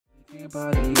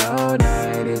Party all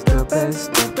night is the best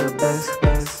of the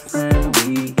best friend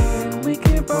weekend. We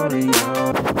can party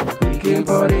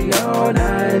all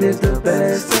night is the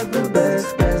best of the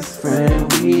best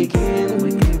friend weekend.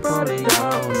 We can party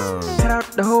all night. Shout out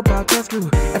the whole podcast crew.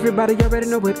 Everybody already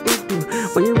know what it do.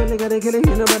 When you really gotta kill it,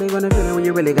 ain't nobody gonna feel it. When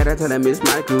you really gotta tell them it's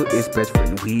my crew. It's best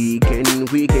friend weekend.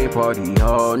 We can party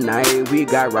all night. We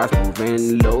got Rog Smuve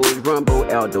and Los, Rumble,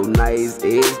 Aldo NICE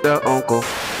is the uncle.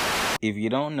 If you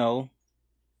don't know,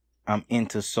 I'm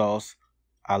into sauce.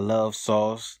 I love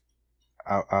sauce.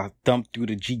 I thump through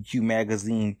the GQ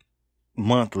magazine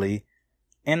monthly.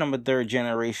 And I'm a third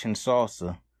generation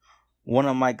salsa. One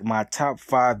of my top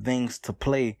 5 things to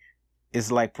play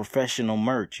is like professional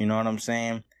merch. You know what I'm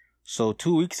saying? So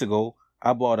 2 weeks ago,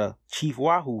 I bought a Chief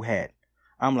Wahoo hat.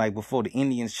 I'm like, before the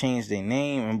Indians change their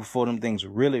name and before them things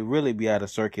really be out of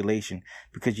circulation.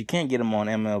 Because you can't get them on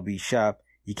MLB Shop.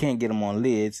 You can't get them on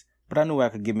lids. But I knew I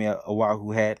could get me a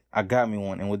Wahoo hat. I got me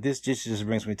one. And with this just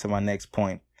brings me to my next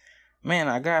point. Man,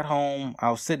 I got home.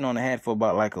 I was sitting on the hat for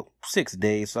about like 6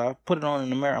 days. So I put it on in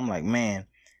the mirror. I'm like, man,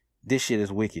 this shit is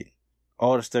wicked.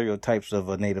 All the stereotypes of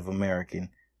a Native American.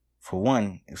 For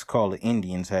one, it's called the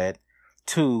Indian's hat.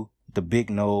 2, the big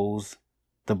nose.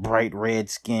 The bright red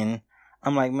skin.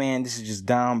 I'm like, man, this is just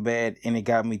down bad. And it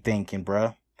got me thinking,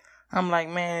 bruh. I'm like,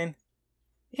 man,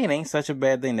 it ain't such a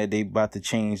bad thing that they about to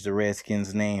change the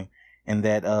Redskins' name. And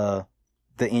that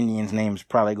the Indians' name is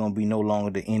probably going to be no longer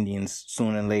the Indians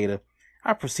sooner or later.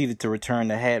 I proceeded to return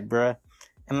the hat, bruh.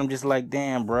 And I'm just like,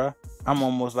 damn, bruh. I'm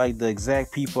almost like the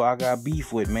exact people I got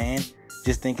beef with, man.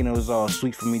 Just thinking it was all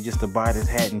sweet for me just to buy this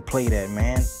hat and play that,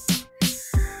 man.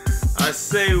 I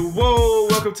say, whoa,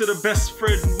 welcome to the Best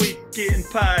Friend Weekend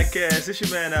Podcast. It's your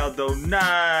man, Aldo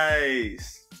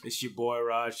NICE. It's your boy,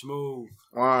 Rog Smuve.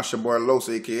 It's your boy, Los,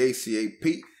 a.k.a.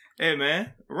 C.A.P. Hey,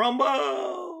 man. Rumble.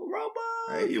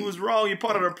 Hey. You was wrong. You're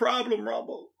part of the problem,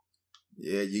 Rumble.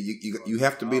 Yeah, you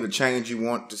have to be the change you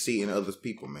want to see in other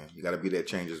people, man. You got to be that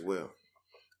change as well.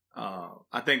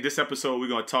 I think this episode we're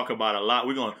going to talk about a lot.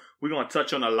 We're going to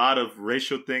touch on a lot of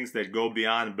racial things that go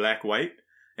beyond black-white.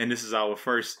 And this is our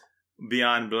first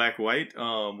beyond black-white,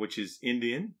 which is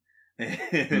Indian.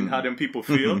 And how them people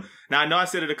feel. Now, I know I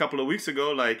said it a couple of weeks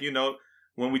ago, like, you know,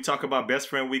 when we talk about Best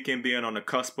Friend Weekend being on the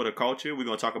cusp of the culture, we're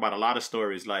going to talk about a lot of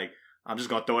stories. Like, I'm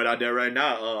just going to throw it out there right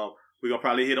now. We're going to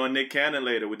probably hit on Nick Cannon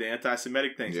later with the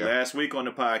anti-Semitic things. Yeah. Last week on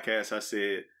the podcast,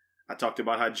 I talked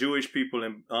about how Jewish people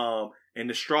in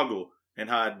the struggle and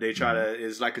how they try to,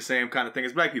 it's like the same kind of thing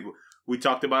as black people. We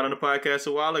talked about on the podcast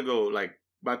a while ago, like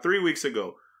about 3 weeks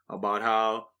ago, about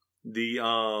how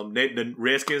the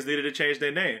Redskins needed to change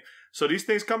their name. So these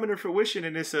things come into fruition,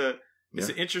 and it's an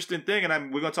interesting thing.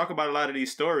 And we're going to talk about a lot of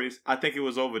these stories. I think it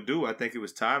was overdue. I think it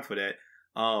was time for that.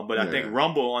 But I think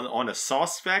Rumble on the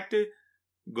sauce factor,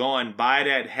 going buy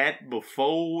that hat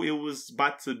before it was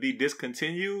about to be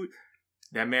discontinued,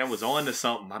 that man was on to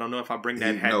something. I don't know if I bring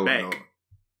that hat back. No.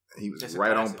 He was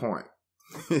right on point.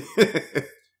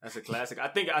 That's a classic. I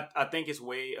think it's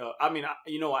way.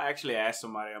 I actually asked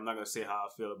somebody. I'm not gonna say how I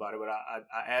feel about it, but I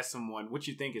asked someone, "What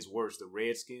you think is worse, the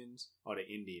Redskins or the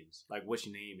Indians? Like, which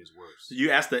name is worse?"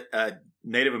 You asked a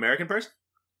Native American person?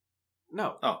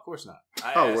 No, of course not.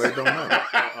 Well, I don't know.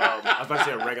 I was about to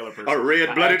say a regular person, a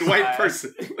red-blooded white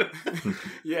person.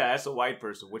 Yeah, that's a white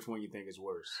person. Which one you think is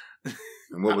worse?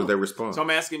 And what was their response? So I'm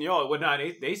asking y'all. Well, now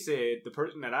they said, the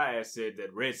person that I asked said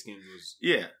that Redskins was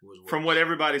was worse. From what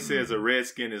everybody says, a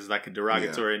Redskin is like a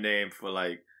derogatory name for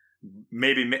like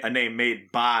maybe a name made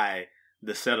by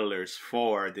the settlers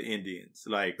for the Indians,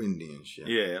 like Indians.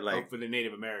 Yeah, like for the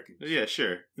Native Americans. Yeah,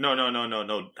 sure. No.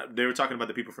 They were talking about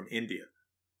the people from India.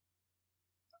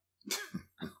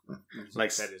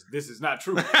 Like this is not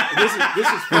true. This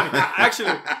is funny.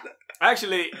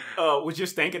 Actually, was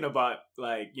just thinking about,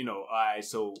 like, you know,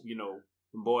 so, you know,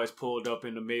 the boys pulled up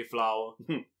in the Mayflower,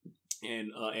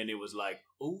 and it was like,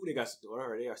 oh, they got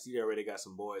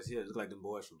some boys here. It looks like them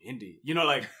boys from India. You know,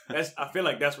 like I feel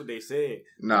like that's what they said.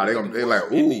 Nah, they're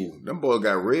like, ooh, them boys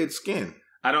got red skin.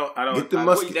 I don't get the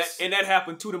muskets. And that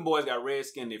happened too. Them boys got red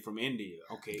skin. They from India.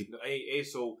 Okay,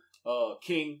 so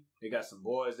King, they got some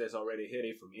boys that's already here.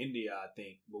 They from India, I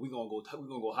think. But we gonna go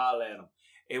holler at them.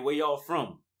 Hey, where y'all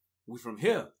from? We from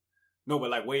here. No,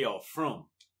 but like, where y'all from?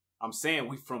 I'm saying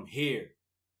we from here.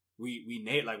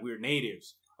 We're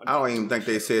natives. I don't even think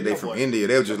they said they from India.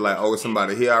 They were just like, oh,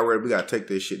 somebody here already. We gotta take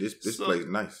this shit. This place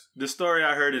nice. The story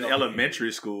I heard in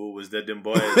elementary school was that them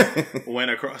boys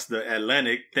went across the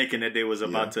Atlantic thinking that they was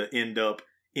about to end up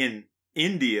in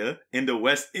India, in the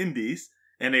West Indies,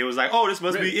 and they was like, oh, this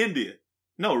must be India.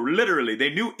 No, literally, they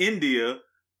knew India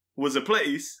was a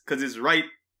place because it's right,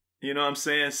 you know what I'm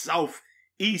saying,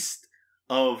 southeast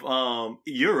of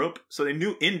Europe, so they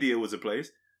knew India was a place.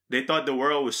 They thought the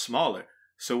world was smaller.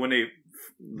 So when they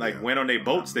went on their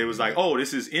boats, they was like, "Oh,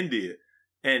 this is India,"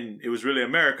 and it was really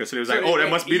America. So they was like, "Oh, that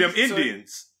must be them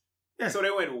Indians." So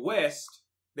they went west.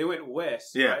 They went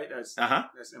west, right? That's,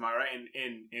 am I right?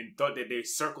 And thought that they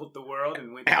circled the world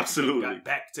and went absolutely got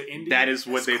back to India. That is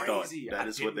what they thought. That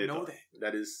is what they thought.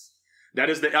 That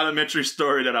is the elementary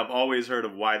story that I've always heard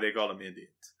of why they call them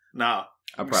Indians. Now,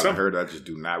 I probably heard. I just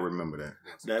do not remember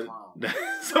that.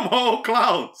 Some whole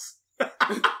clowns.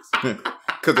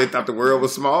 Because they thought the world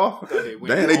was small. Damn,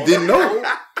 they didn't know.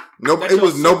 No, it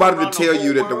was nobody to tell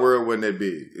you that the world wasn't that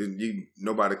big.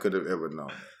 Nobody could have ever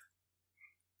known.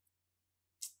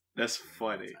 That's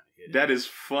funny. That is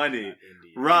funny.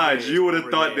 Raj, you would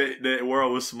have thought that the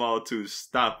world was small too.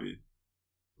 Stop it.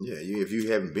 Yeah, if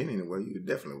you haven't been anywhere, you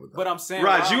definitely would. But I'm saying,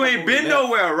 Raj, you ain't been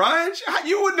nowhere, Raj.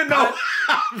 You wouldn't have known.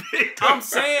 I'm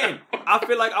saying, I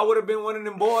feel like I would have been one of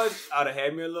them boys. I'd have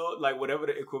had me a little, like whatever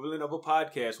the equivalent of a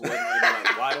podcast was.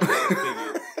 Like,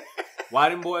 why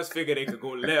them boys figure they could go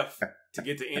left to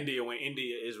get to India when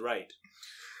India is right?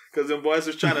 Because them boys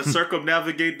was trying to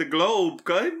circumnavigate the globe,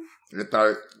 cut. They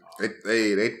thought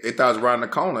they thought it was around the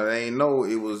corner. They ain't know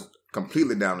it was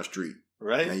completely down the street.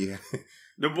 Right?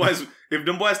 Them boys, if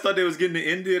them boys thought they was getting to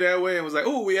India that way and was like,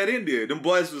 "Oh, we at India," them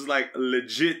boys was like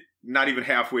legit not even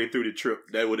halfway through the trip.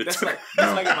 That would have. That's like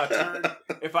if I turn.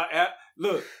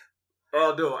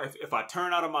 If I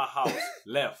turn out of my house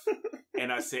left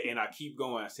and I keep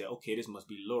going, I say, "Okay, this must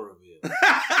be Lauraville."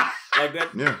 Like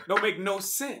that don't make no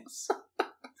sense.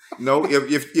 No,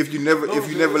 if you never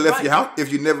left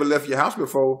your house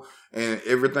before, and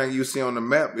everything you see on the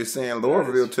map is saying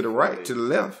Lauraville to the right, to the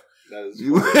left.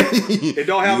 It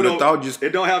don't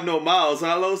have no miles,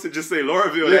 huh, Los? It just say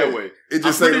Lauraville that way. It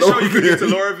just I'm pretty sure you can get to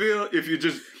Lauraville if you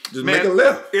just make a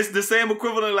left. It's the same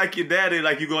equivalent like your daddy,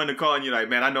 like you go in the car and you're like,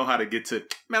 man, I know how to get to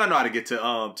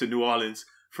New Orleans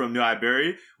from New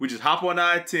Iberia. We just hop on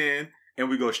I-10 and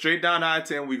we go straight down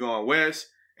I-10. We going west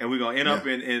and we're gonna end up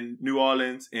in New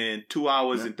Orleans in 2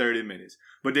 hours and 30 minutes.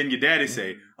 But then your daddy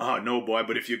say, "Oh no, boy,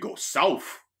 but if you go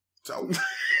south.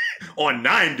 On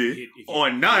 90,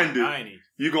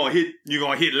 you're gonna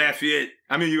hit Lafayette.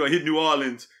 I mean, you're gonna hit New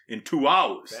Orleans in 2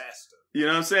 hours. Faster. You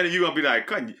know what I'm saying? And you're gonna be like,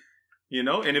 you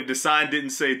know. And if the sign didn't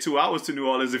say 2 hours to New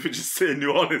Orleans, if it just said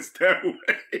New Orleans that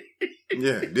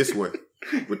way, this way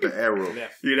with the arrow,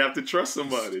 you'd have to trust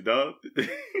somebody, dog.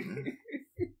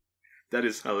 That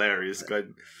is hilarious.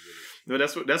 No,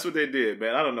 that's what they did,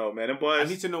 man. I don't know, man. Them boys. I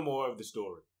need to know more of the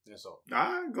story. That's all.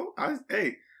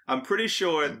 I'm pretty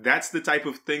sure that's the type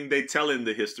of thing they tell in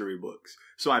the history books.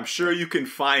 So I'm sure you can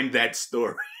find that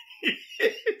story.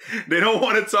 They don't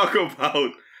want to talk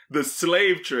about the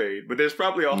slave trade, but there's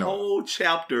probably a whole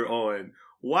chapter on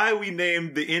why we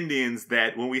named the Indians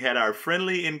that when we had our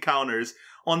friendly encounters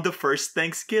on the first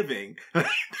Thanksgiving.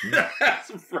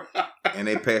 And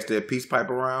they passed their peace pipe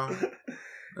around.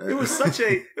 It was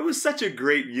such a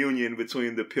great union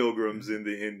between the Pilgrims and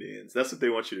the Indians. That's what they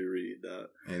want you to read, dog.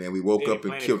 And then we woke up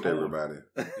and killed everybody.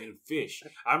 And fish.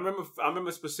 I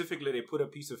remember specifically they put a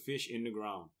piece of fish in the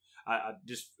ground. I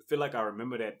just feel like I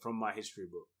remember that from my history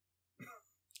book.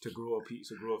 To grow a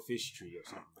fish tree or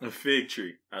something. A fig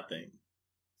tree, I think.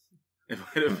 It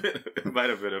might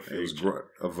have been a fig tree.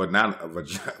 A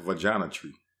vagina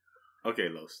tree. Okay,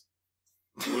 Los.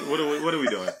 What are we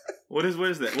doing? What is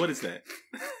that? What is that?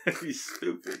 You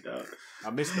stupid dog. I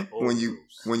missed the old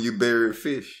when you bury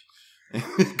fish.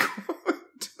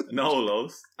 No,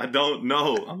 Los. I don't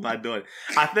know. I'm not doing it.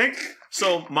 I think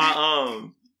so.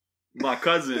 My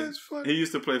cousin, he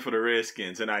used to play for the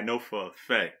Redskins, and I know for a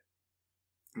fact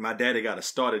my daddy got a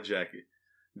starter jacket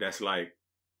that's like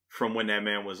from when that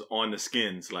man was on the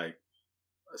Skins, like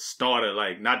a starter,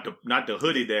 like not the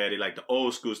hoodie daddy, like the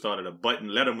old school starter, the button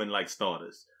Letterman like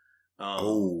starters.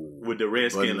 With the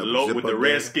Redskin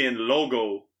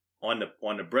logo on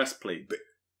the breastplate.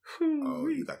 Oh,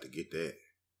 you got to get that.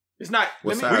 It's not.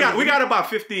 We got about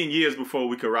 15 years before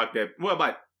we could rock that. Well,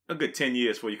 about a good 10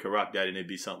 years before you could rock that, and it'd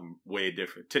be something way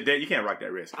different. Today, you can't rock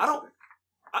that Redskin.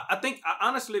 I think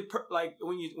honestly, like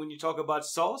when you talk about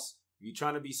sauce, you're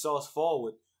trying to be sauce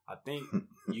forward. I think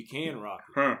you can rock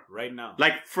it right now.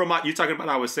 Like you're talking about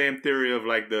our same theory of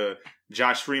like the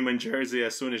Josh Freeman jersey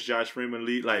as soon as Josh Freeman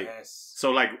lead, like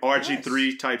so like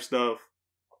RG3 type stuff.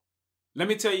 Let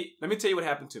me tell you what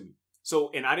happened to me. So,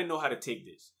 and I didn't know how to take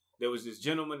this. There was this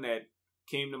gentleman that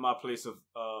came to my place of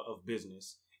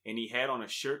business, and he had on a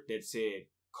shirt that said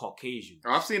Caucasian.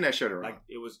 Oh, I've seen that shirt around. Like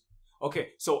it was okay.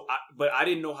 So, but I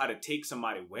didn't know how to take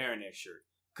somebody wearing that shirt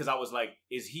because I was like,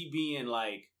 is he being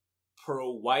like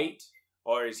pro-white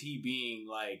or is he being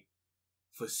like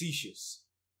facetious?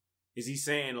 Is he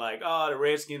saying like, oh, the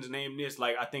Redskins named this?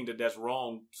 Like, I think that's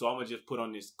wrong, so I'm gonna just put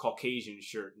on this Caucasian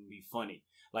shirt and be funny.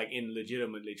 Like, and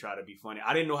legitimately try to be funny.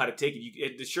 I didn't know how to take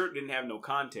it. The shirt didn't have no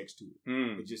context to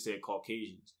it. It just said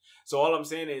Caucasians. So all I'm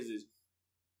saying is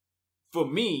for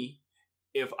me,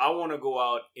 if I want to go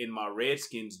out in my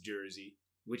Redskins jersey,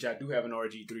 which I do have an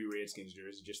RG3 Redskins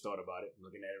jersey, just thought about it. I'm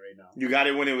looking at it right now. You got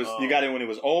it when it was you got it when it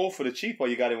was old for the cheap, or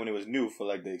you got it when it was new for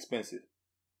like the expensive?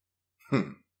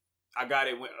 I got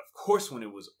it of course when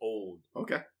it was old.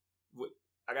 Okay.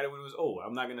 I got it when it was old.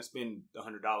 I'm not gonna spend $100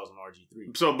 on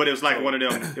RG3. So, but it was like one of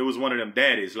them. It was one of them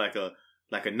daddies, like a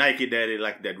Nike daddy,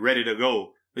 like that ready to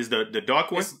go. Is the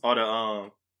dark one or the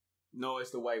No,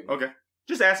 it's the white one. Okay,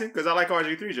 just asking because I like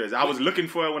RG3 jerseys. I was looking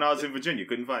for it when I was in Virginia,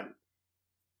 couldn't find it.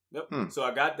 Yep. So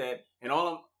I got that, and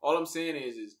all I'm saying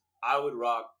is I would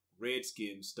rock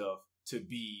Redskin stuff to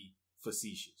be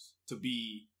facetious, to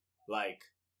be like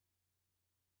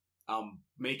I'm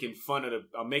making fun of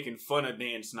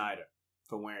Dan Snyder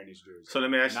for wearing this jersey. So let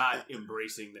me ask you, not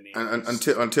embracing the name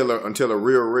until a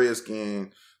real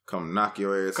Redskin come knock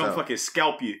your ass out. Come fucking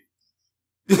scalp you.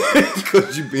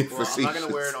 Because you being facetious. I'm not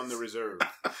gonna wear it on the reserve.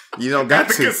 You don't got at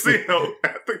the to. casino.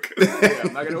 At the casino. Yeah,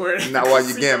 I'm not gonna wear it. Not while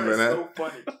you gambling, huh? So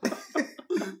funny.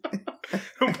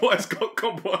 Them boys gonna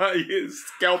come behind you and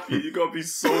scalp you. You're gonna be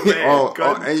so mad.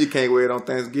 And you can't wear it on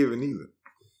Thanksgiving either.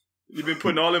 You've been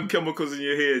putting all them chemicals in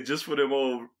your head just for them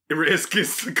old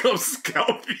Redskins to come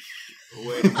scalp you.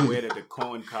 Wear it at the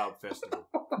Corn Cob Festival.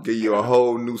 Give you a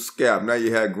whole new scalp. Now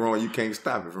you had growing, you can't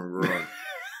stop it from growing.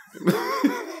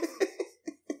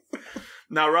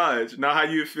 Now, Raj, how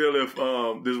you feel if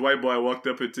this white boy walked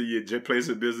up into your place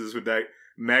of business with that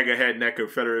MAGA hat and that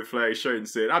Confederate flag shirt and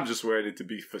said, "I'm just wearing it to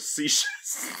be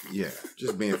facetious." Yeah,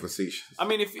 just being facetious. I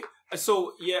mean,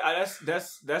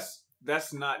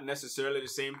 that's not necessarily the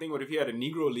same thing. But if he had a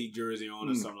Negro League jersey on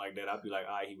or something like that, I'd be like,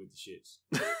 he with the shits.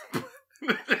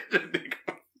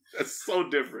 That's so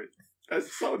different.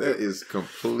 That is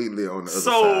completely on the other side.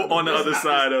 So on the other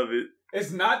side of it.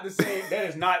 It's not the same. That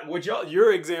is not what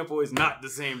your example is not the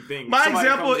same thing. My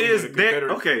example is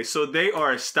okay. So they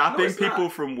are stopping people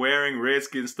from wearing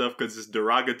Redskin stuff because it's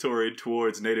derogatory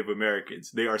towards Native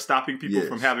Americans. They are stopping people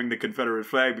from having the Confederate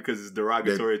flag because it's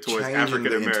derogatory towards African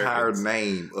Americans. The entire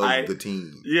name of the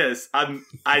team. Yes,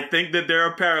 I think that there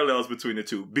are parallels between the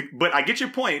two. But I get your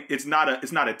point. It's not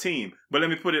a team. But let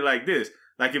me put it like this: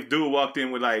 like if dude walked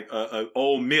in with like a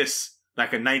Ole Miss.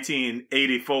 Like a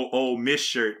 1984 Ole Miss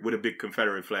shirt with a big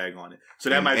Confederate flag on it. So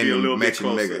that might be a little bit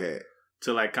closer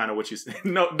to like kind of what you say.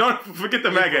 No, don't forget the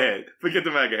MAGA head. Forget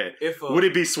the MAGA head. Would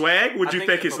it be swag? Would you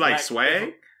think it's like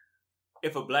swag?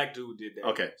 If a black dude did that.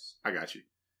 Okay, I got you.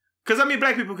 Because I mean,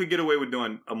 black people could get away with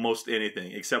doing most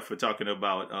anything except for talking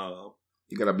about...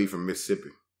 you gotta be from Mississippi.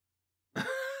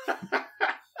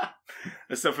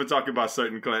 Except for talking about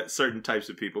certain types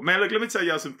of people. Man, look, let me tell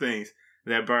y'all some things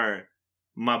that burn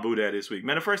my Boudin this week.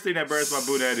 Man, the first thing that burns my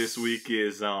Boudin this week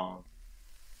is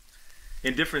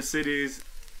in different cities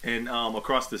and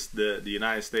across the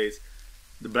United States,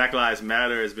 the Black Lives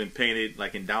Matter has been painted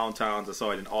like in downtowns. I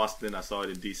saw it in Austin. I saw it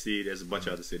in DC. There's a bunch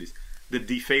of other cities. The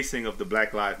defacing of the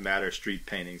Black Lives Matter street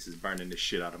paintings is burning the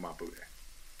shit out of my Boudin.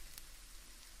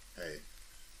 Hey,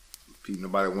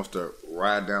 nobody wants to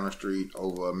ride down the street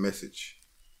over a message.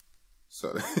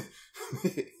 So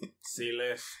see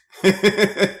less.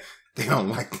 They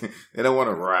don't they don't want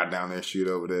to ride down that street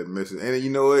over that message. And you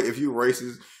know what? If you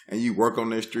racist and you work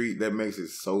on that street, that makes it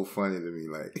so funny to me.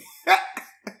 Like,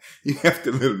 you have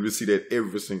to literally see that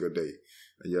every single day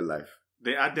of your life.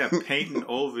 They out there painting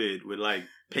over it with like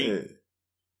paint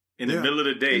in the middle of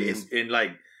the day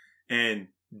and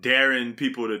daring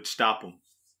people to stop them.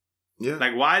 Yeah.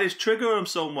 Like, why does trigger them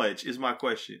so much is my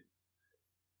question.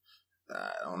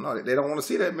 I don't know. They don't want to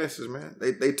see that message, man.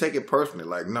 They take it personally.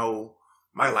 Like, no.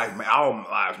 My life matter, all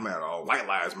lives matter, all white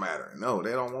lives matter. No,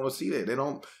 they don't want to see that.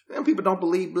 Them people don't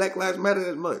believe Black Lives Matter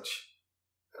that much.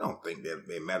 They don't think that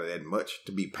they matter that much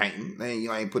to be painting.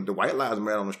 You ain't put the white lives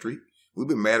matter on the street. We've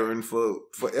been mattering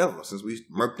forever since we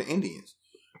murked the Indians.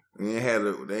 They ain't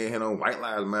had no white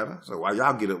lives matter. So why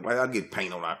y'all get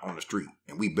paint on the street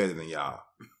and we better than y'all?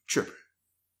 Tripping.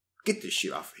 Get this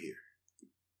shit off of here.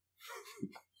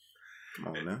 Come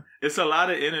on now. It's a lot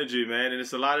of energy, man, and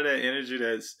it's a lot of that energy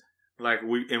that's like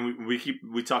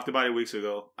we talked about it weeks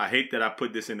ago. I hate that I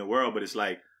put this in the world, but it's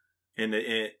like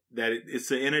it's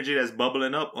the energy that's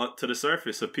bubbling up to the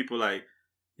surface of people like,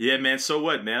 yeah, man, so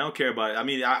what, man? I don't care about it. I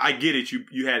mean, I get it.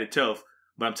 You had it tough,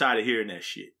 but I'm tired of hearing that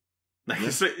shit. Like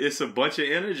it's a bunch of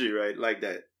energy, right? Like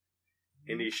that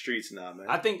in these streets now, man.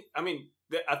 I mean,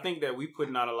 I think that we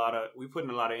putting a lot of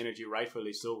energy,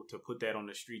 rightfully so, to put that on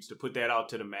the streets, to put that out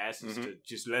to the masses, to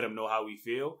just let them know how we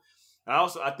feel. And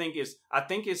also, I think it's.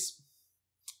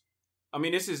 I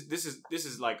mean, this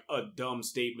is like a dumb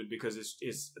statement because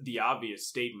it's the obvious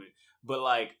statement. But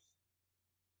like,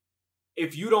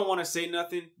 if you don't want to say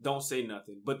nothing, don't say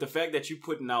nothing. But the fact that you're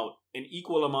putting out an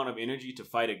equal amount of energy to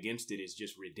fight against it is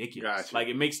just ridiculous. Gotcha. Like,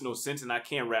 it makes no sense, and I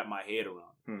can't wrap my head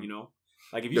around. You know,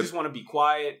 like if you just want to be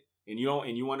quiet and you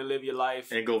want to live your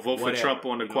life and go vote for Trump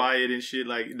on the quiet and shit,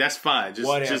 like that's fine.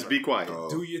 Just be quiet.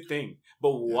 Do your thing.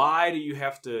 But why do you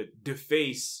have to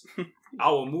deface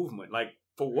our movement? Like,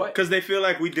 for what? Because they feel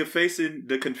like we defacing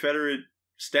the Confederate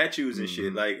statues and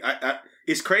shit. Like, I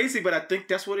it's crazy, but I think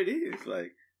that's what it is.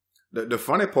 Like, the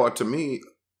funny part to me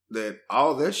that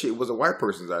all that shit was a white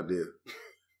person's idea.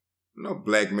 No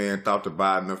black man thought to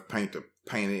buy enough paint to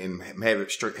paint it and have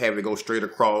it go straight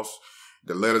across.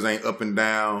 The letters ain't up and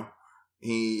down.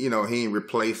 He ain't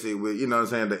replace it with, what I'm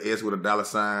saying, the S with a dollar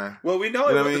sign. Well, we know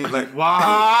you it. know what I mean? Like,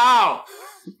 wow.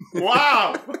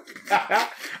 Wow. I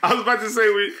was about to say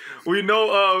we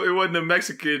know it wasn't a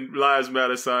Mexican Lives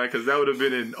Matter sign because that would have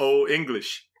been in Old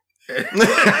English.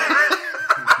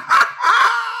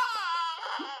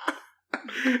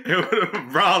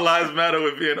 Brown Lives Matter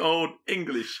would be in Old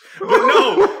English. But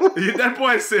no, that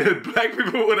boy said black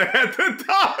people would have had the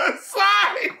dollar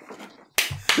sign.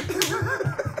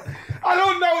 I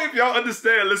don't know if y'all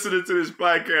understand listening to this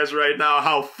podcast right now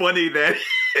how funny that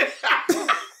is.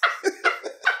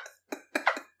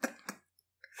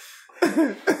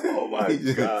 Oh my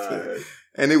God.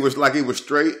 And it was like it was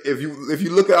straight. If you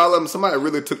look at all of them, somebody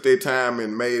really took their time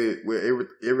and made it where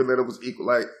every letter was equal.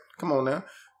 Like, come on now.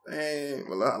 And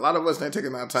a lot of us ain't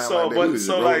taking our time like that. We was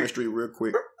just rolling the street real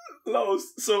quick.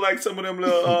 So like some of them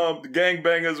little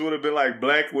gangbangers would have been like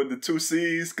black with the 2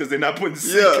 C's because they're not putting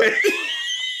CK.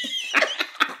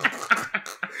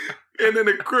 And then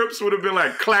the Crips would have been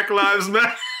like Clack Lives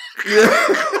Matter.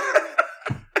 Yeah.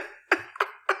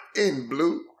 In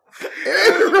blue.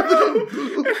 It's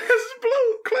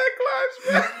blue. Clack Lives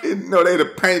Matter. No, they'd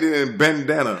have painted in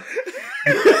bandana.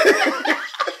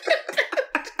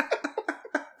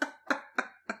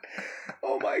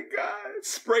 Oh my God.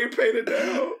 Spray painted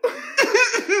down.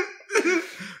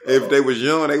 If they was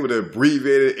young, they would have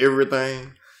abbreviated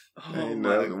everything. Oh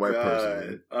my God. White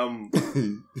person.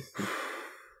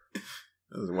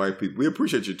 Those white people. We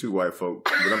appreciate you too, white folk.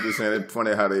 But I'm just saying it's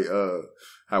funny how they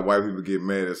how white people get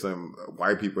mad at something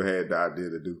white people had the idea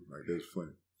to do. Like, that's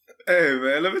funny. Hey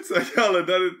man, let me tell y'all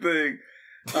another thing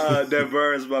that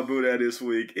burns my Boudin this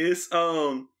week. It's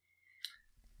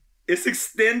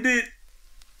extended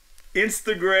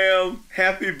Instagram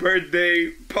happy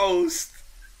birthday post.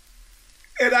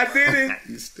 And I did it.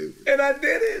 You stupid. And I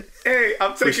did it. Hey,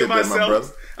 I'm taking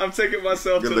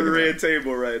myself to the red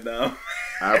table right now.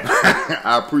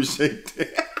 I appreciate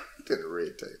that. To the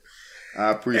red table.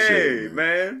 I appreciate it. Hey,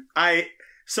 man.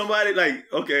 Somebody like,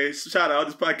 okay, shout out.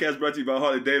 This podcast brought to you by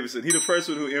Harley Davidson. He the first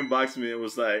one who inboxed me and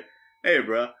was like, hey,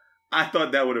 bro, I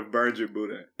thought that would have burned your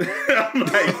Boudin.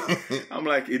 I'm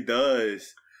like, it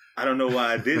does. I don't know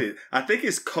why I did it. I think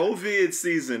it's COVID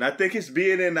season. I think it's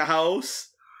being in the house.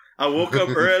 I woke up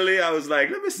early. I was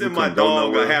like, let me send my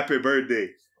dog a happy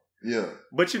birthday. Yeah.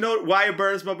 But you know why it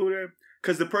burns my Boudin?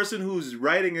 Because the person who's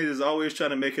writing it is always trying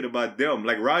to make it about them.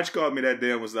 Like, Raj called me that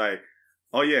day and was like,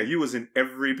 oh, yeah, you was in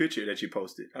every picture that you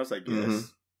posted. I was like,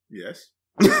 yes. Yes.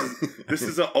 This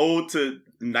is an ode to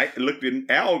good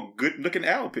looking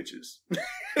owl pictures.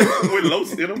 With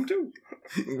Los in them, too.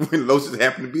 When Los just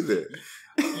happened to be there.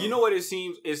 You know what it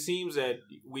seems? It seems that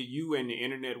with you and the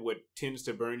internet, what tends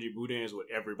to burn your Boudin is what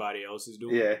everybody else is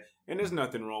doing. Yeah. And there's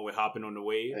nothing wrong with hopping on the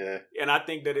wave. Yeah. And I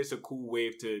think that it's a cool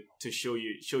wave to show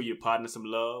your partner some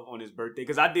love on his birthday.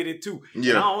 Because I did it too.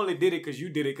 Yeah. And I only did it because you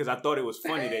did it because I thought it was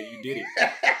funny that you did it.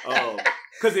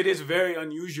 Because it is very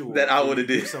unusual that I would have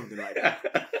did something like that.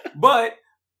 But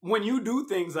when you do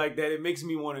things like that, it makes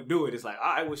me want to do it. It's like,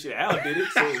 all right, well, shit, Al did it.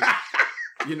 So,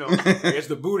 you know, I guess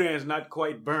the Boudin's not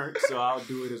quite burnt, so I'll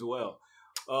do it as well.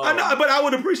 I know, but I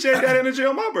would appreciate that energy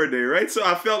on my birthday, right? So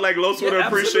I felt like Los would have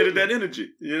appreciated that energy,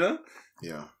 you know?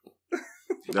 Yeah.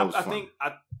 That was fun.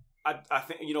 I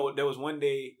think you know, there was one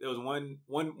day,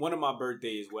 one of my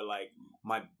birthdays where like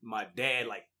my dad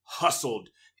like hustled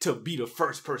to be the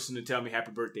first person to tell me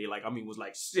happy birthday. Like, I mean, was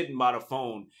like sitting by the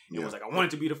phone and was like, I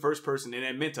wanted to be the first person, and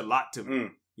that meant a lot to me.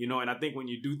 You know, and I think when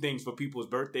you do things for people's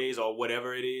birthdays or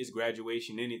whatever it is,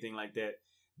 graduation, anything like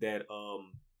that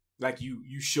like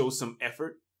you show some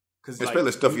effort. Especially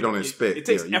like, stuff you don't expect. It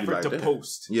takes effort to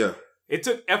post. Yeah. It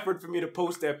took effort for me to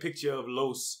post that picture of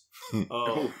Los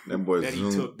that boy that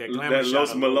Zoom. he took, that glamour that shot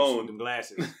Los of Malone Los with them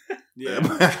glasses. Yeah,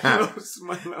 Los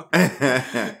Malone.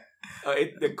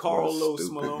 The Carl Los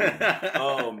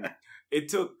Malone. It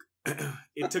took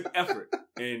effort,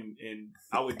 and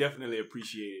I would definitely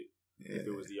appreciate it if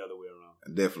it was the other way around. I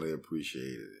definitely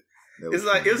appreciated it. It's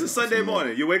like, it was a Sunday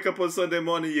morning. You wake up on Sunday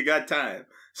morning, you got time.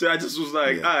 So I just was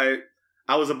like, all right.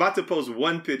 I was about to post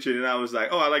one picture, and I was like,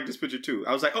 oh, I like this picture too.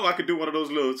 I was like, oh, I could do one of those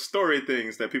little story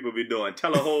things that people be doing.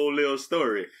 Tell a whole little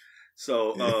story.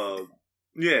 So,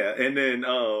 and then,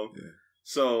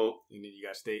 so. And then you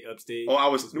got to stay upstage. Oh, I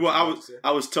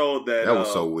was told that. That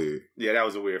was so weird. Yeah, that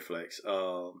was a weird flex.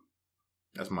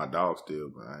 That's my dog still,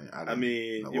 but I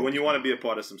mean, when you want to be a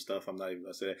part of some stuff, I'm not even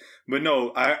gonna say that. But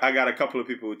no, I got a couple of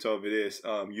people who told me this.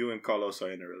 You and Carlos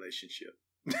are in a relationship.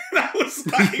 I was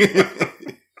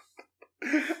like,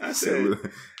 I said, we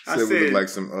look like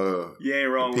some you ain't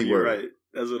wrong when you're right.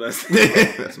 That's what I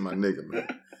said. That's my nigga, man.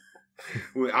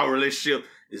 Well, our relationship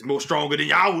is more stronger than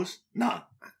yours. Nah.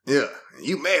 Yeah,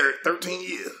 you married 13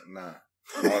 years. Nah.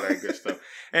 All that good stuff.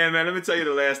 And man, let me tell you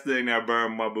the last thing that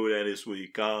burned my Boudin this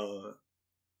week.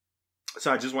 So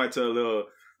I just went to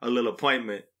a little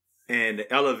appointment, and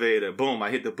the elevator, boom, I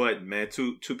hit the button, man.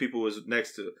 Two people was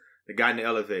next to the guy in the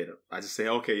elevator. I just say,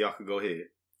 okay, y'all can go ahead.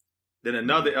 Then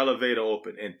another elevator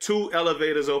opened, and 2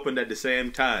 elevators opened at the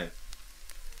same time.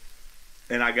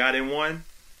 And I got in one,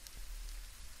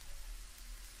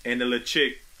 and the little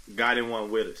chick got in one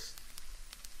with us.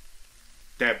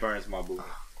 That burns my Boudin.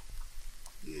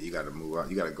 Yeah, you got to move out.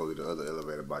 You got to go to the other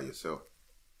elevator by yourself.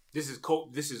 This is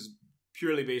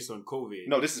purely based on COVID.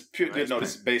 No, this is this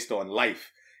is based on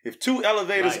life. If 2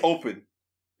 elevators open,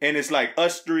 and it's like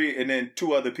us 3 and then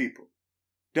 2 other people,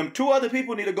 them 2 other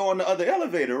people need to go on the other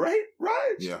elevator, right?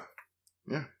 Right? Yeah.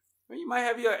 Well, you might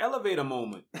have your elevator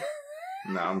moment.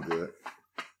 Nah, I'm good.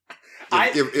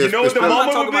 You know what the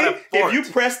moment would be? If you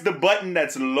press the button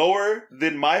that's lower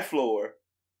than my floor,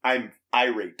 I'm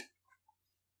irate.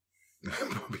 I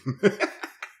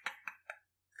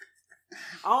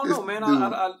don't know, man.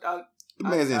 The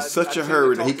man's in such a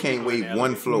hurry that he can't wait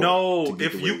one floor. No,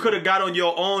 if you could have got on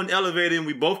your own elevator and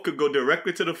we both could go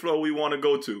directly to the floor we want to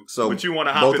go to. So but you want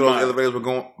to hop both in of those elevators were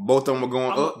going. Both of them were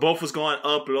going up. Both was going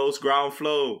up, Los, ground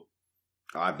floor.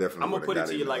 I definitely. I'm gonna put it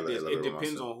to you like this: it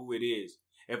depends on who it is.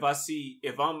 If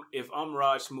I'm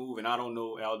Rog Smuve and I don't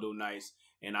know Aldo NICE,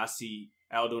 and I see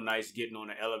Aldo NICE getting on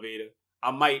the elevator,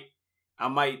 I might.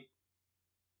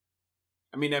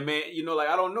 I mean, that man,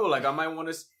 I don't know. Like, I might want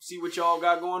to see what y'all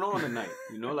got going on tonight.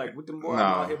 Like, with them boys, I'm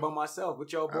out here by myself.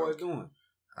 What y'all boys doing?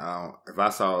 If I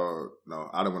saw,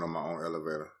 I don't went on my own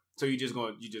elevator. So you just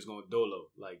going dolo,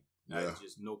 like,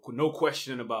 just no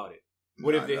questioning about it.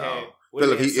 What if they had?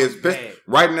 Philip, he is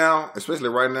right now, especially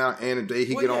right now, and the day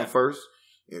he get on first.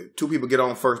 If 2 people get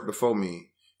on first before me,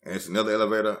 and it's another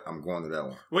elevator, I'm going to that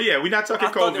one. Well, yeah, we're not talking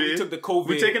COVID. We took the COVID.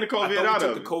 We're taking the COVID out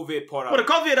of it. The COVID part out. Well, the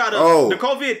COVID out of the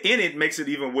COVID in it makes it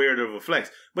even weirder of a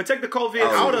flex. But take the COVID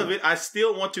out of it, I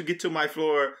still want to get to my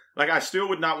floor. Like, I still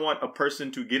would not want a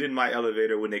person to get in my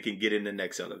elevator when they can get in the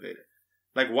next elevator.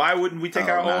 Like, why wouldn't we take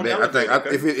our own elevator? I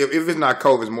think if it's not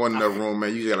COVID, it's more than enough room,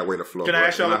 man. You just gotta wait a floor. Can I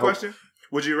ask y'all a question?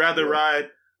 Would you rather ride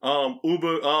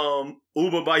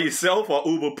Uber by yourself or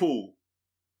Uber pool?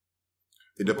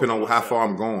 It depends on how far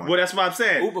I'm going. Well, that's what I'm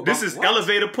saying. This is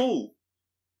elevator pool.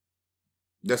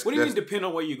 What do you mean depend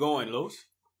on where you're going, Los?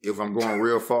 If I'm going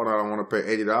real far, I don't want to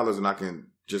pay $80 and I can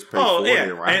just pay $40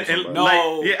 and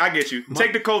ride. I get you.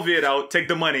 Take the COVID out. Take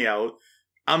the money out.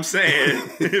 I'm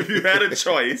saying, if you had a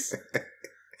choice,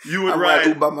 you would ride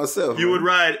Uber by myself. You would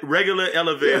ride regular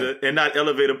elevator and not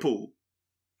elevator pool.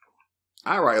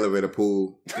 I ride elevator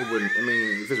pool. It wouldn't. I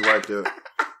mean, if it's right there.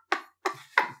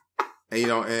 And you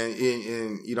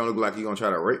don't look like you're gonna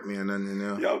try to rape me or nothing in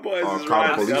there. Y'all boys is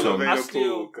riding elevator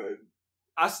pool.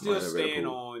 I still stand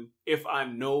on if I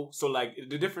know. So like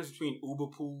the difference between Uber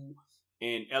pool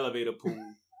and elevator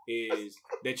pool is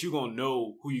that you're gonna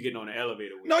know who you're getting on the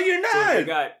elevator with. No, you're not.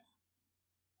 So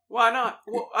why not?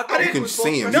 Well, I thought you can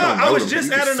see him. No, I was just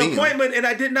at an appointment and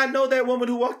I did not know that woman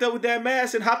who walked up with that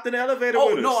mask and hopped in the elevator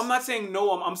with us. Oh, no, I'm not saying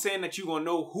no. I'm saying that you're going to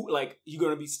know who, like, you're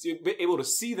going to be able to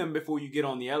see them before you get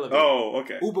on the elevator. Oh,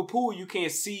 okay. Uber pool, you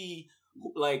can't see,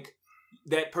 like,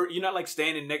 you're not, like,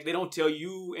 standing next. They don't tell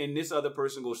you and this other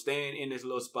person go stand in this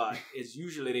little spot. It's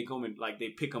usually they come and, like, they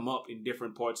pick them up in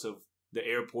different parts of the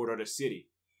airport or the city.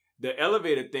 The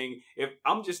elevator thing, if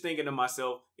I'm just thinking to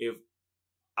myself, if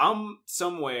I'm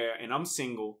somewhere and I'm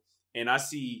single and I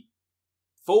see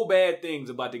 4 bad things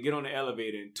about to get on the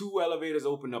elevator and 2 elevators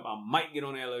open up, I might get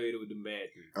on the elevator with them bad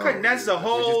things. That's a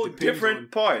whole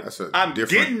different part. I'm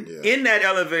getting in that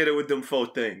elevator with them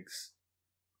 4 things.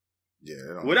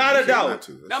 Yeah. Without a doubt.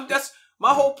 That's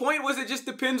my whole point was it just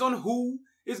depends on who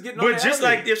It's getting on But the just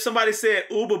elevator. like if somebody said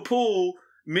Uber pool,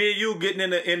 me and you getting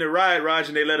in the ride, Raj,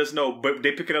 and they let us know, but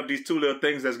they picking up these two little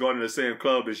things that's going to the same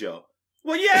club as y'all.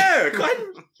 Well, yeah,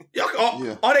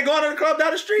 are they going to the club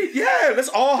down the street? Yeah, let's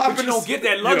all hop in. But you don't get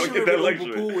that luxury with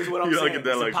Uber pool, is what I'm saying. It's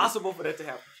impossible for that to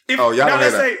happen. Y'all don't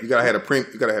have you gotta have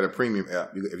a premium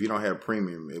app. If you don't have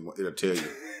premium, it'll tell you.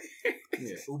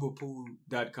 Yeah,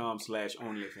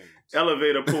 uberpool.com/onlyfans.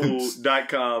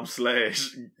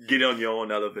 Elevatorpool.com/get on your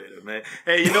own elevator, man.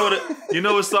 Hey, you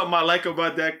know what's something I like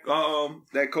about that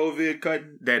COVID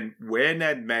cutting? That wearing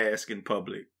that mask in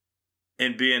public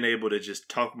and being able to just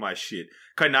talk my shit.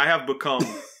 Cutting, I have become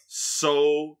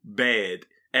so bad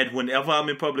at whenever I'm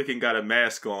in public and got a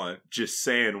mask on, just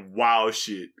saying wild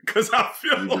shit. Because I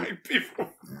feel like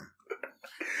people...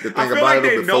 The thing I feel about like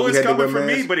they it, know it's coming from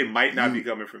masks, me, but it might not be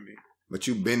coming from me. But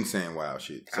you've been saying wild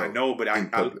shit. So I know, but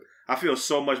I feel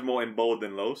so much more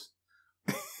emboldened than Los.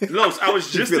 Los, I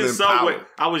was just in Subway.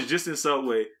 I was just in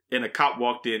Subway, and a cop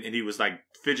walked in, and he was like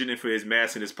fidgeting for his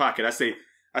mask in his pocket. I say,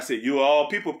 you all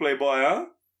people, Playboy, huh?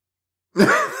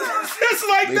 Just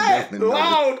like that,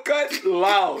 loud, cut,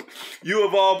 loud. You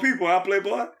of all people, huh,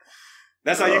 Playboy?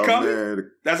 That's how you coming.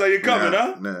 Man. That's how you coming,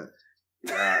 huh? Nah.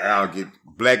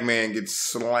 Black man gets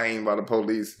slain by the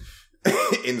police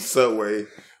in Subway.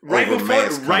 Right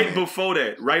before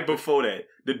that,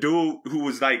 the dude who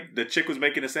was like, the chick was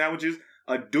making the sandwiches,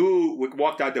 a dude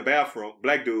walked out the bathroom,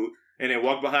 black dude, and then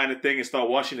walked behind the thing and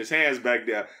started washing his hands back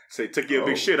there. Say, took you a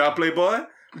big shit, huh, Playboy?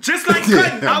 Just like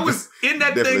cutting. I was in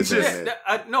that thing just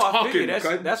I figure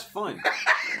that's fun.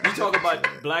 You talk about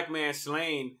black man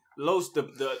slaying, Los,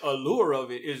 the allure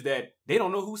of it is that they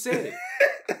don't know who said it.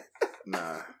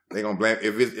 Nah, they gonna blame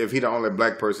if he the only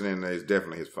black person in there, it's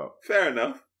definitely his fault. Fair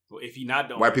enough. Well, if he not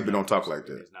the white people don't talk like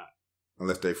that. It's not.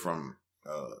 Unless they from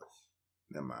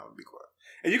never mind, be quiet.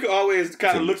 And you can always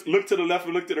kind of look to the left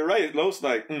and look to the right. Los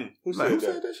like, who said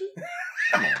that shit?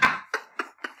 Come on, man.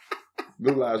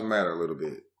 Blue lives matter a little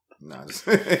bit. Nah,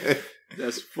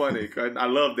 that's funny. I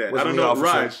love that. I don't know,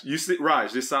 Raj.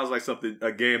 Raj, this sounds like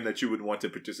a game that you would want to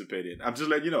participate in. I'm just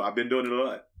letting you know. I've been doing it a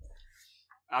lot.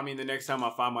 I mean, the next time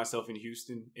I find myself in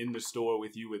Houston in the store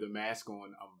with you with a mask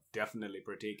on, I'm definitely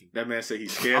partaking. That man said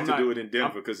he's scared to do it in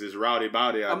Denver because it's rowdy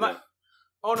body out there.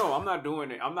 Oh no, I'm not doing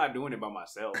it. I'm not doing it by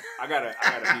myself. I gotta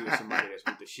be with somebody that's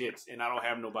with the shits, and I don't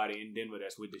have nobody in Denver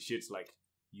that's with the shits like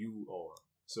you are.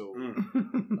 So,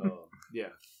 yeah,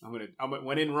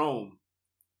 when in Rome,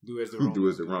 do as the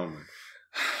Roman.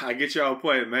 I get y'all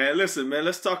point, man. Listen, man,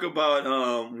 let's talk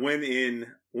about when in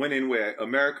where?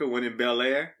 America, when in Bel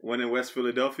Air, when in West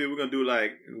Philadelphia. We're gonna do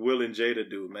like Will and Jada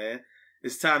do, man.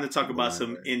 It's time to talk about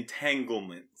some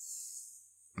entanglements.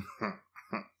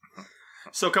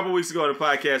 So a couple weeks ago on the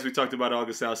podcast, we talked about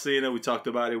August Alsina. We talked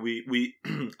about it. We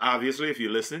obviously, if you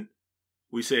listen,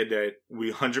 we said that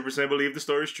we 100% believe the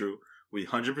story's true. We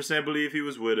 100% believe he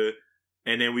was with her.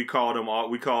 And then we called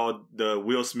the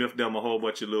Will Smith them a whole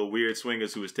bunch of little weird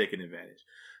swingers who was taking advantage.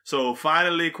 So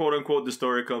finally, quote unquote, the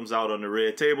story comes out on the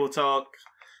Red Table Talk.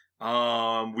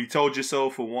 We told you so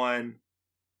for one.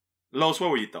 Los, what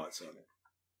were your thoughts on it?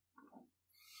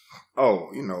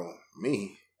 Oh,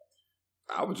 me.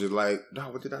 I was just like, no,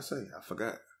 what did I say? I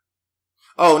forgot.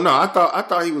 Oh no, I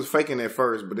thought he was faking at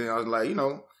first, but then I was like,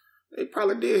 they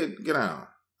probably did get out.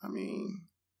 I mean,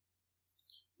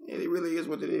 yeah, it really is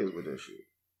what it is with that shit.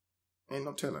 Ain't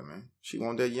no telling, man. She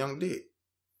wanted that young dick.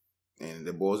 And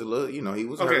the boys love, he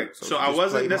was okay, hurt. So I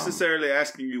wasn't necessarily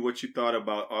asking you what you thought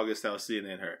about August Alsina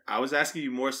and her. I was asking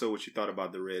you more so what you thought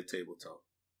about the Red Table Talk.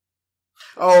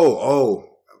 Will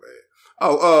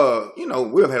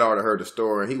had already heard the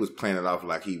story. He was playing it off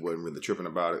like he wasn't really tripping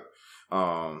about it.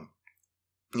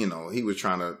 He was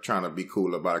trying to be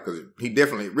cool about it because he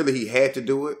definitely, he had to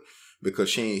do it.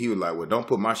 Because he was like, well, don't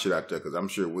put my shit out there because I'm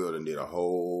sure Will done did a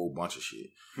whole bunch of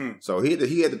shit. So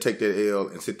he had to take that L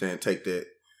and sit there and take that.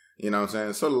 You know what I'm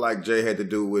saying? Sort of like Jay had to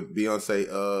do with Beyonce,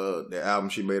 the album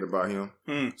she made about him.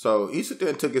 So he sit there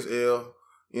and took his L,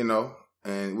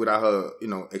 and without her,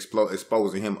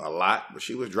 exposing him a lot. But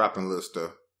she was dropping little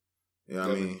stuff. You know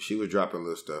what I mean? She was dropping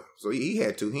little stuff. So he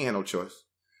had to. He had no choice.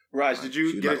 Raj, did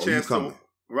you get a chance to...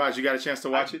 Raj, you got a chance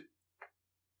to watch it?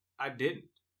 I didn't.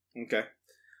 Okay.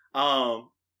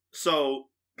 So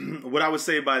what I would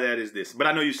say by that is this, but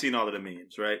I know you've seen all of the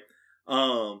memes, right?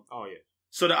 Oh yeah.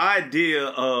 So the idea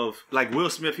of like Will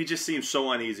Smith, he just seemed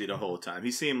so uneasy the whole time.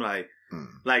 He seemed like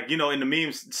in the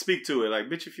memes speak to it, like,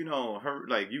 bitch, if you don't hurt,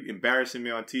 like you embarrassing me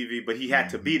on TV, but he had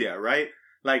to be there, right?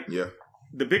 Like, yeah.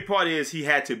 The big part is he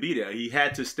had to be there. He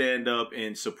had to stand up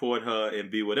and support her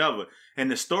and be whatever. And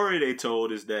the story they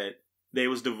told is that they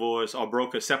was divorced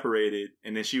or separated,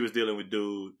 and then she was dealing with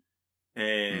dude.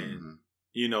 And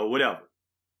you know, whatever.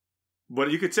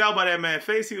 But you could tell by that man's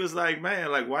face, he was like,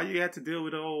 man, like, why you have to deal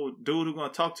with an old dude who's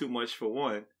gonna talk too much, for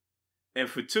one, and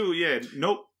for two,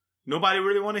 nope, nobody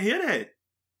really want to hear that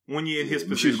when you're in his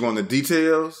position. She was going to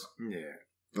details. Yeah.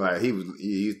 Like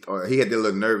he had that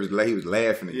little nervous, like he was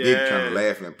laughing and trying to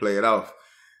laugh and play it off.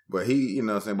 But he, you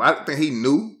know what I'm saying? But I think he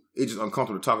knew it's just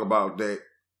uncomfortable to talk about that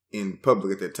in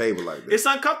public at that table like that. It's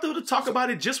uncomfortable to talk about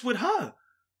it just with her.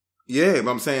 Yeah,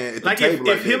 but I'm saying at the like table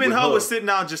if him and her was sitting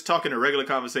down just talking a regular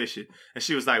conversation, and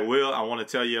she was like, Will, I want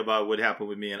to tell you about what happened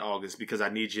with me in August because I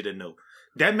need you to know.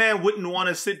 That man wouldn't want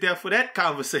to sit there for that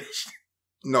conversation.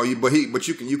 No, but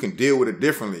you can deal with it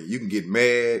differently. You can get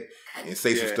mad and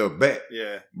say some stuff back.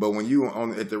 Yeah. But when you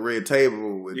at the red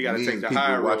table with you gotta take the people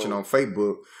high watching road. on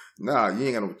Facebook, nah, you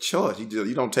ain't got no choice.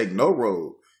 You don't take no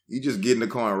road. You just get in the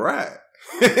car and ride.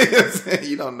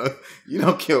 You don't know. You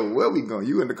don't care where we going.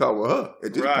 You in the car with her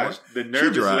at this point. The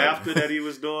nervous laughter that he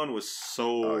was doing was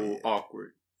so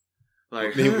awkward.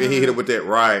 Like he hit it with that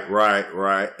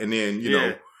right, and then you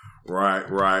know. Right.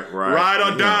 Ride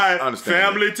or die,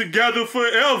 family that. Together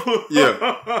forever.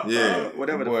 Yeah.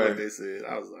 Whatever the fuck they said.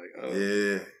 I was like, oh.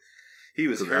 Yeah. He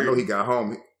was hurt. I know he got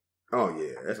home. Oh,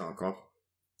 yeah. That's uncomfortable.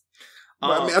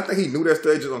 But I mean, I think he knew that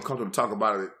stage was uncomfortable to talk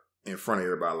about it in front of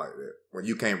everybody like that. When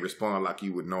you can't respond like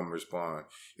you would normally respond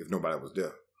if nobody was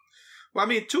there. Well, I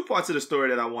mean, two parts of the story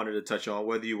that I wanted to touch on,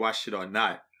 whether you watched it or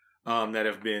not, that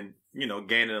have been, you know,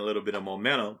 gaining a little bit of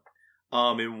momentum.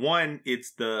 And one,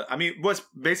 what's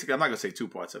basically, I'm not going to say two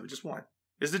parts of it, just one.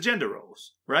 It's the gender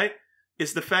roles, right?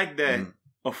 It's the fact that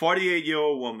a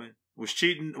 48-year-old woman was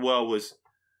cheating, was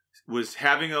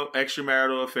having an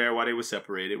extramarital affair while they were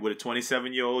separated with a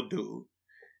 27-year-old dude.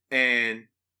 And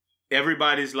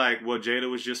everybody's like, well, Jada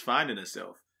was just finding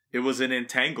herself. It was an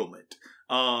entanglement.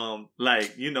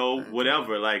 Like, you know,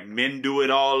 whatever. Like, men do it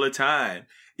all the time.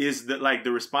 Is that like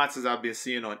the responses I've been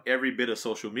seeing on every bit of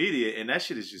social media, and that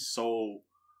shit is just so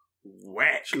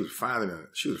whack. She was finding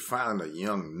a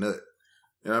young nut.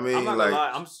 You know what I mean? I'm not like,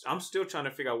 gonna lie, I'm still trying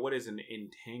to figure out what is an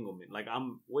entanglement. Like,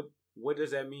 what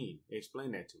does that mean?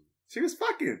 Explain that to me. She was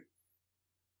fucking.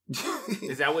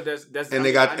 Is that what that's? And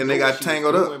they got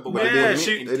tangled up. Yeah,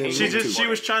 she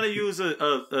was trying to use a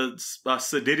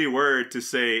sedity word to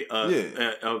say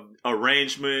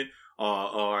arrangement.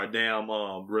 Or a damn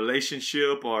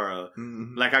relationship, or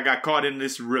like I got caught in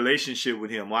this relationship with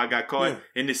him, or I got caught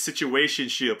in this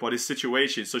situationship or this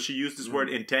situation. So she used this word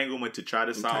entanglement to try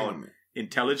to sound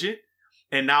intelligent.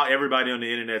 And now everybody on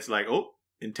the internet's like, oh,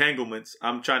 entanglements.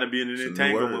 I'm trying to be in an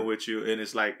entanglement with you. And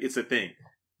it's like, it's a thing.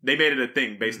 They made it a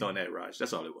thing based on that, Raj.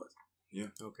 That's all it was. Yeah.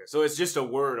 Okay. So it's just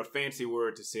a fancy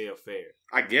word to say affair.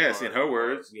 I guess, in her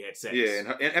words. We had sex.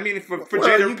 Yeah. And I mean, for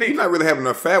Jada Pinkett. You're not really having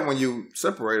an affair when you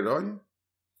separated, are you?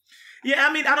 Yeah,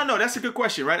 I mean, I don't know. That's a good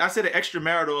question, right? I said an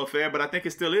extramarital affair, but I think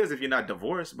it still is if you're not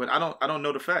divorced. But I don't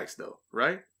know the facts, though,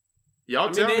 right?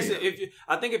 Y'all tell me.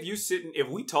 If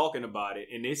we talking about it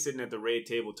and they sitting at the red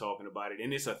table talking about it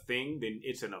and it's a thing, then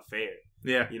it's an affair.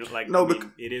 Yeah. You know, like,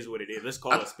 it is what it is. Let's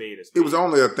call a spade a spade. It was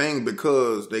only a thing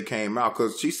because they came out,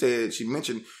 because she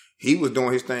mentioned he was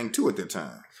doing his thing too at that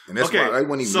time. And that's why they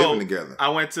weren't even living together. I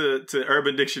went to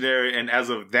Urban Dictionary, and as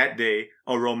of that day,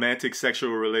 a romantic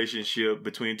sexual relationship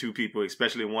between two people,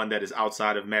 especially one that is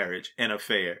outside of marriage, an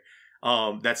affair.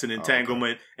 That's an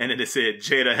entanglement. And then it said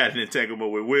Jada had an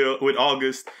entanglement with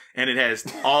August, and it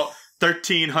has all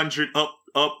 1,300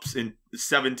 ups and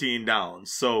 17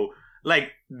 downs. So,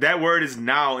 like, that word is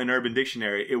now in Urban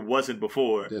Dictionary. It wasn't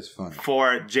before. That's funny.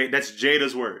 That's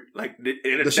Jada's word. Like,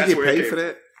 does she get paid for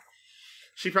that?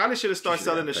 She probably should have started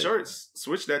selling the shirts.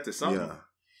 Switch that to something. Yeah.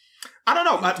 I don't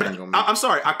know. I'm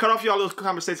sorry. I cut off y'all those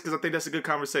conversations because I think that's a good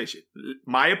conversation.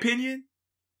 My opinion,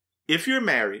 if you're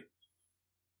married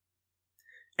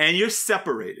and you're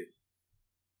separated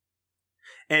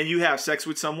and you have sex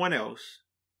with someone else,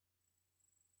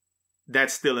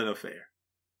 that's still an affair.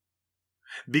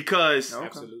 Because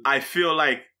I feel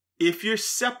like if you're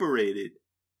separated,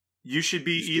 you should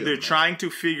be either trying to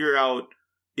figure out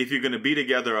if you're going to be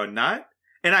together or not.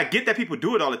 And I get that people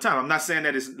do it all the time. I'm not saying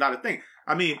that it's not a thing.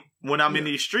 I mean, when I'm in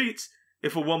these streets,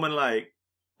 if a woman like,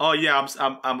 oh yeah,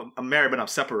 I'm married, but I'm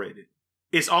separated.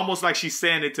 It's almost like she's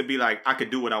saying it to be like, I could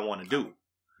do what I want to do.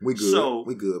 We good. So,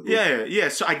 we good. Bro. Yeah.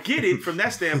 So I get it from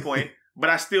that standpoint,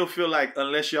 but I still feel like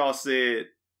unless y'all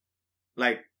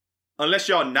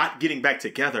not getting back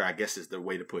together, I guess is the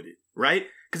way to put it, right?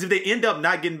 Because if they end up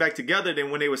not getting back together, then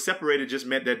when they were separated, just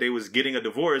meant that they was getting a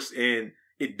divorce, and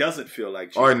it doesn't feel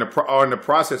like or in the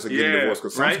process of getting divorced.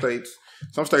 Because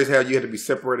some states have you had to be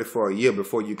separated for a year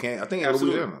before you can. I think in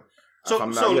Louisiana. So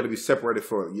you got to be separated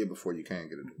for a year before you can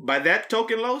get a divorce. By that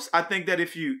token, Los, I think that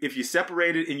if you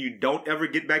separated and you don't ever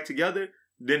get back together,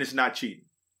 then it's not cheating.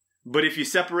 But if you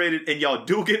separated and y'all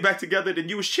do get back together, then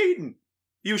you was cheating.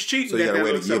 You was cheating. So you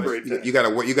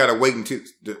gotta wait. You gotta wait until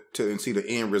and see the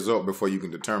end result before you can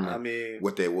determine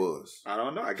what that was. I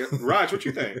don't know. I guess Raj, what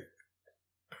you think?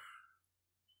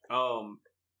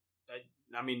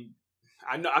 I mean,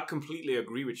 I completely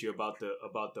agree with you about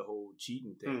the whole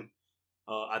cheating thing.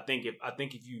 I think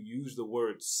if you use the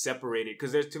word separated,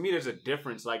 because there's a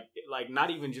difference. Like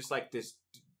not even just like this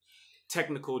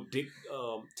technical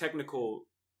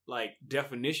like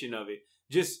definition of it.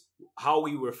 Just how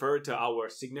we refer to our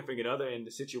significant other in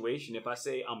the situation. If I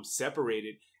say I'm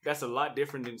separated, that's a lot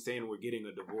different than saying we're getting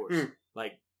a divorce.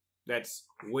 Like that's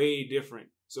way different.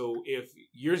 So if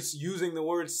you're using the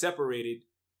word separated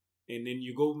and then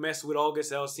you go mess with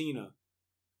August Alsina,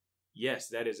 yes,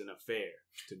 that is an affair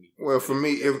to me. Well, for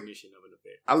me, definition of an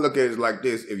affair. I look at it like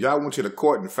this. If y'all went to the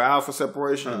court and filed for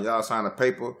separation and y'all signed a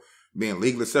paper being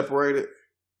legally separated,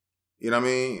 you know what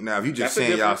I mean? Now, if you just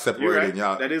saying y'all separated and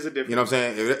y'all... That is a difference. You know what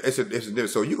I'm saying? It's a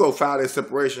difference. So you go file that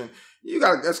separation,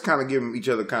 that's kind of giving each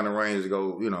other kind of range to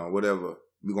go, whatever.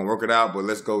 We're going to work it out, but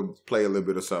let's go play a little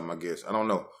bit of something, I guess. I don't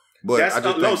know. But I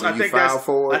just think when you file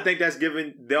for it... I think that's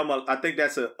giving them I think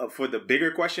that's for the bigger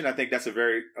question, I think that's a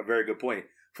very good point.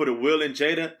 For the Will and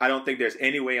Jada, I don't think there's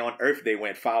any way on earth they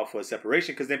went file for a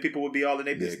separation because then people would be all in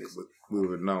their business. We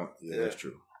would know. Yeah, that's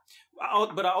true.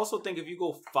 But I also think if you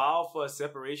go file for a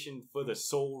separation for the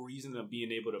sole reason of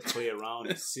being able to play around,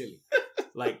 it's silly.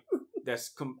 Like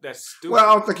that's stupid. Well,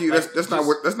 I don't think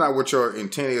that's not what your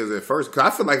intent is at first.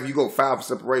 Because I feel like if you go file for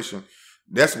separation,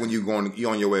 that's when you're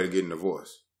on your way to getting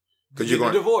divorced. Because you're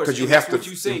going divorce. Because you have to. What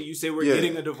you say? You say we're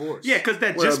getting a divorce. Yeah, because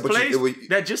that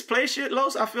just play shit,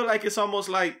 Los. I feel like it's almost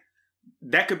like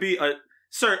that could be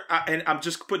and I'm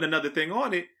just putting another thing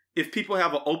on it. If people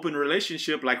have an open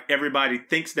relationship, like everybody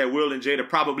thinks that Will and Jada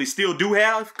probably still do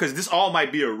have, because this all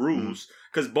might be a ruse,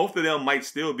 because both of them might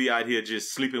still be out here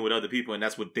just sleeping with other people, and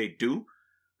that's what they do.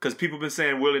 Because people been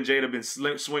saying Will and Jada been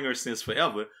swingers since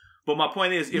forever. But my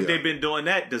point is, if they've been doing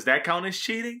that, does that count as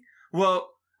cheating? Well,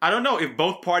 I don't know. If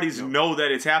both parties know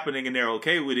that it's happening and they're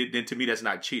okay with it, then to me that's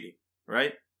not cheating,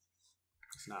 right?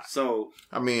 It's not. So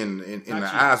I mean, in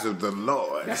the eyes of the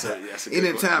Lord, that's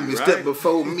anytime you step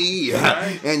before me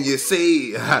and you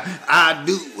say, "I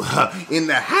do," in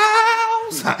the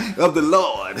house of the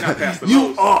Lord,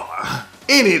 you are.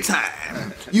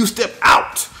 Anytime you step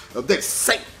out of that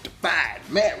sanctified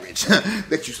marriage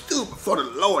that you stood before the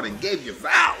Lord and gave your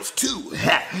vows to,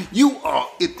 you are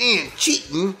then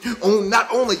cheating on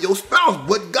not only your spouse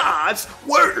but God's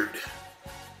word.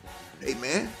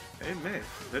 Amen. Amen.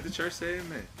 Let the church say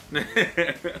amen.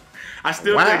 I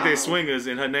still think they're swingers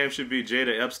and her name should be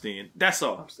Jada Epstein. That's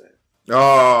all I'm saying.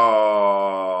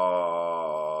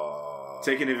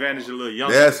 Taking advantage of a little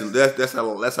young. That's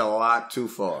a lot too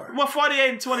far. Well, 48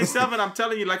 and 27, I'm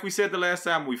telling you, like we said the last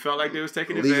time, we felt like they was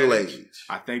taking advantage. Legal age.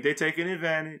 I think they're taking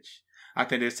advantage. I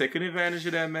think they're taking advantage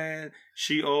of that man.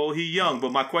 She old, he young.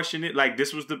 But my question is, like,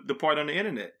 this was the part on the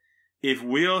internet. If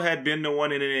Will had been the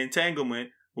one in an entanglement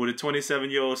with a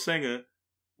 27-year-old singer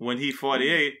when he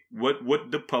 48, what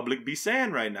would the public be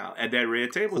saying right now at that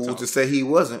red table talk? Who's to say he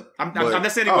wasn't? I'm not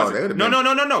saying he wasn't. No.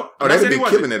 Oh, they would be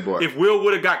killing that boy. If Will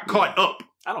would have got caught up.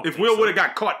 If Will would have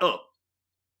got caught up.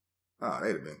 Oh,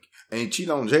 they'd have been. And he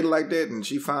cheated on Jada like that, and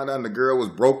she found out the girl was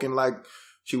broken, like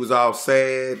she was all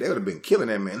sad. They would have been killing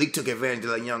that man. He took advantage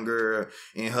of that young girl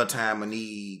in her time of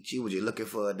need. She was just looking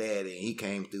for a daddy, and he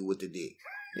came through with the dick.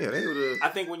 Yeah, they would have. I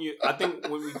think when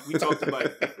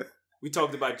we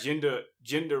talked about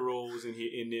gender roles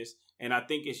in this, and I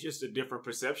think it's just a different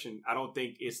perception. I don't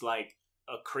think it's like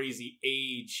a crazy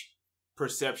age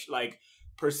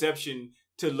perception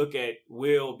to look at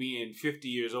Will being 50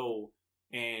 years old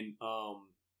and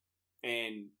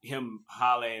him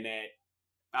hollering at,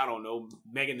 I don't know,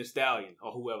 Megan Thee Stallion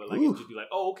or whoever. Like, it'd just be like,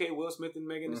 oh, okay, Will Smith and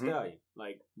Megan Thee Stallion.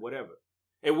 Like, whatever.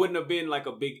 It wouldn't have been like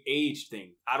a big age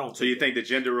thing. I don't. So you think the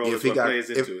gender role is what plays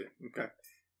into it? Okay.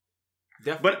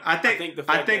 Definitely. But I think the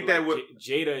fact that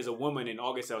Jada is a woman and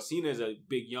August Alsina is a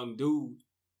big young dude.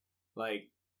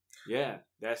 Like, yeah,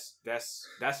 that's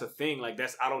a thing. Like,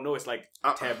 I don't know. It's like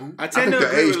taboo. I think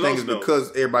the age thing is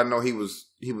because everybody know he was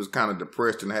kind of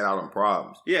depressed and had all them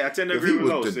problems. Yeah, I tend to agree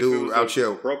with Los. If he was the dude out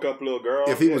here, broke up little girl.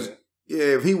 If he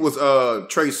was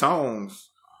Trey Songz.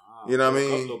 You know what I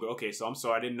mean? Okay, so I'm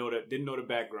sorry, I didn't know the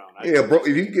background.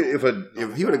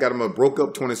 If he would have got him a broke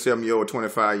up 27-year-old,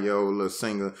 25-year-old little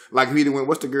singer, like if he went,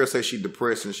 what's the girl say she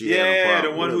depressed and she had a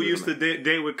problem? The one who used to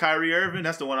date with Kyrie Irving.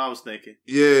 That's the one I was thinking.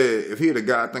 Yeah, if he had a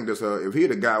guy, I think that's her. If he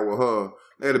had a guy with her,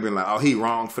 they'd have been like, oh, he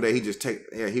wrong for that. He just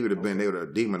he would have been. They would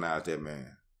have demonized that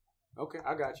man. Okay,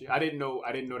 I got you. I didn't know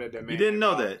that man. You didn't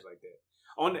know that. Like that.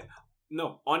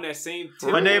 On that same.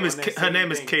 Her name is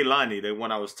Kaylani, the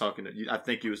one I was talking to. I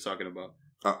think you was talking about.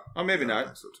 Oh, maybe not. I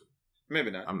think so too.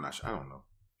 Maybe not. I'm not sure. I don't know.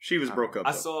 She was broke up.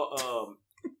 I saw.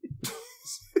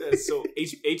 So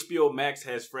HBO Max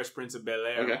has Fresh Prince of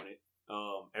Bel-Air on it.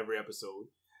 Every episode.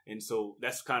 And so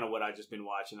that's kind of what I just been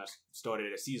watching. I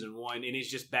started at season 1, and it's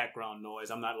just background noise.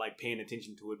 I'm not like paying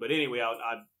attention to it. But anyway,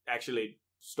 I actually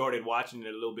started watching it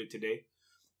a little bit today.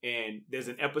 And there's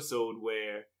an episode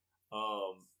where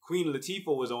Queen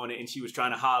Latifah was on it, and she was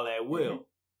trying to holler at Will.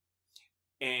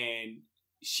 And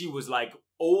she was like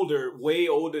way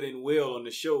older than Will on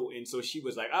the show. And so she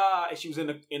was like, and she was in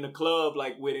the club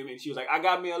like with him, and she was like, I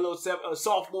got me a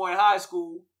sophomore in high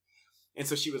school. And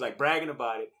so she was like bragging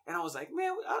about it. And I was like,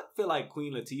 man, I feel like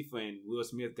Queen Latifah and Will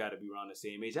Smith got to be around the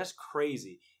same age. That's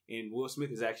crazy. And Will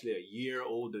Smith is actually a year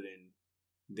older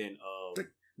than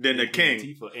the king.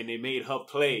 Latifah. And they made her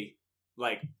play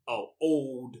like a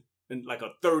old and like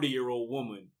a 30-year-old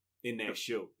woman in that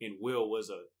show. And Will was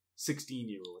a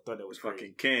 16-year-old. I thought that was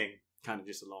fucking king. Kind of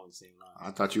just along the same line.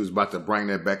 I thought you was about to bring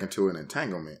that back into an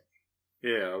entanglement.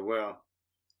 Yeah, well,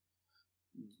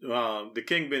 the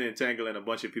king been entangling a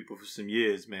bunch of people for some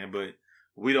years, man, but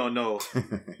we don't know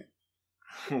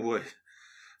what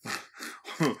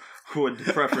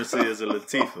the preference is of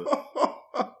Latifah.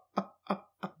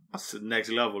 It's the next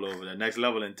level over there. Next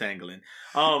level entangling.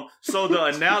 So the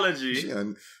analogy...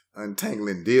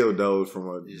 Untangling dildos from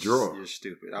a drawer. You're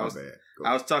stupid. I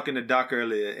was talking to Doc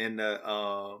earlier, and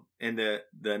the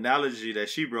analogy that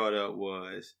she brought up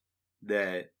was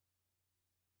that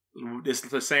it's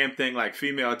the same thing like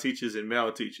female teachers and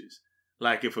male teachers.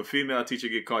 Like if a female teacher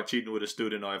get caught cheating with a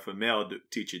student, or if a male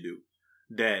teacher do,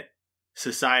 that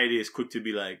society is quick to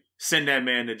be like, send that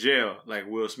man to jail, like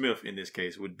Will Smith in this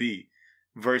case would be,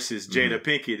 versus Jada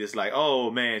Pinkett is like, oh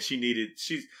man,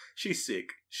 she's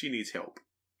sick, she needs help.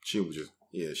 She was just,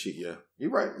 you're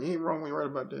right. You ain't wrong when you're right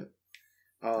about that.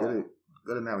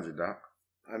 Good analogy, Doc.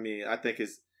 I mean, I think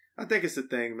it's a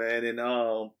thing, man.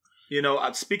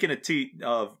 And speaking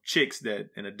of chicks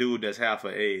and a dude that's half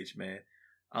her age, man.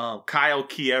 Kyle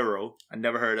Quiero, I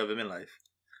never heard of him in life.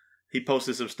 He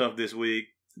posted some stuff this week.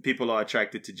 People are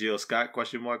attracted to Jill Scott? ?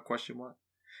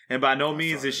 And by no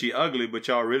means is she ugly, but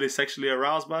y'all really sexually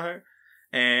aroused by her.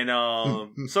 And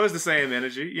so it's the same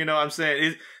energy, you know what I'm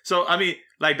saying?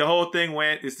 Like the whole thing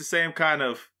it's the same kind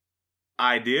of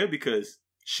idea, because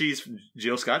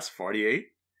Jill Scott's 48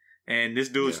 and this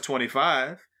dude's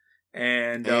 25.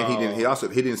 And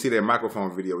he didn't see that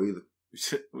microphone video either.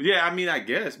 Yeah, I mean, I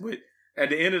guess, but at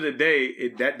the end of the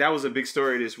day, that was a big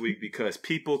story this week, because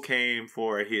people came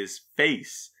for his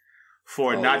face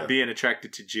for not being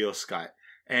attracted to Jill Scott.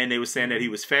 And they were saying that he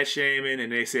was fat shaming,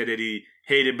 and they said that he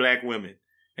hated black women.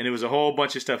 And it was a whole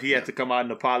bunch of stuff. He had to come out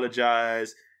and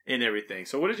apologize and everything.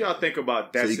 So what did y'all think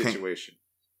about that situation?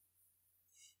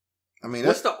 I mean,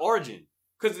 what's the origin?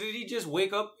 Because did he just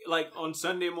wake up like on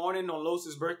Sunday morning on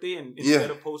Los's birthday, and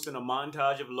instead of posting a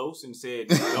montage of Los and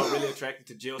said, y'all really attracted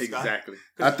to Jill Scott? Exactly.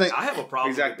 I have a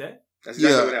problem with that. That's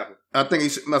exactly what happened. I think he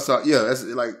must have, that's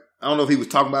like, I don't know if he was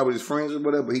talking about it with his friends or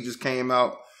whatever, but he just came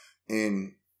out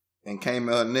and came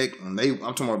at her neck, and I'm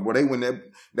talking about, boy, when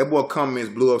that boy comments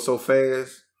blew up so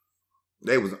fast,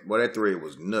 that thread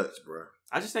was nuts, bro.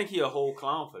 I just think he a whole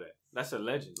clown for that. That's a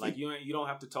legend. Like you don't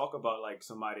have to talk about like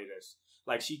somebody that's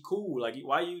like, she cool. Like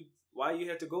why you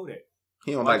have to go there?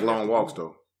 He don't like long walks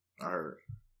though. I heard.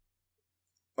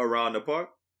 Around the park?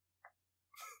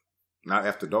 Not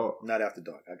after dark. I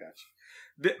got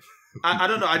you. I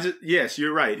don't know. Yes,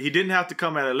 you're right. He didn't have to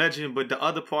come at a legend, but the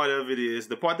other part of it is,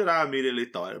 the part that I immediately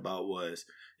thought about was,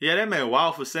 that man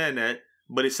wild for saying that,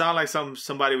 but it sounded like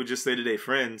somebody would just say to their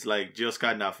friends, like, Jill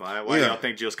Scott not fine. Why y'all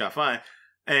think Jill Scott fine?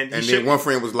 And then one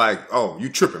friend was like, oh, you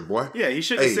tripping, boy. Yeah, he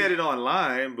shouldn't have said it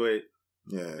online, but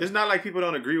it's not like people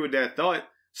don't agree with that thought.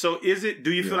 So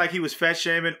do you feel like he was fat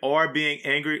shaming or being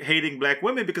angry, hating black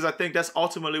women? Because I think that's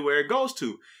ultimately where it goes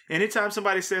to. Anytime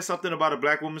somebody says something about a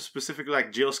black woman, specifically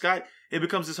like Jill Scott, it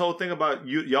becomes this whole thing about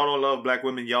y'all don't love black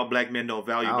women, y'all black men don't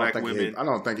value black women. I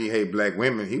don't think he hate black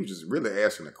women. He was just really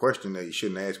asking a question that he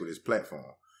shouldn't ask with his platform.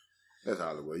 That's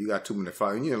all it was. You got too many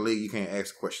followers. When you're in the league, you can't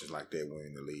ask questions like that when you're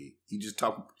in the league. You just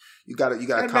talk. You got to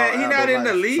call out. He not in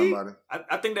the league.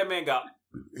 I think that man got.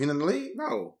 He in the league?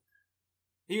 No.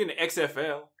 He in the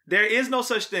XFL. There is no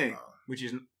such thing. Which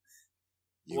is.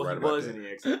 He was in the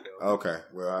XFL. Okay.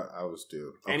 Well, I was still.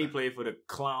 Okay. And he played for the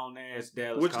clown ass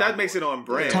Dallas. Which Cowboys. That makes it on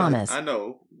brand. Thomas. I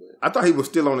know. I thought he was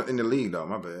still in the league though.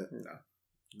 My bad.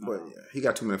 No. But he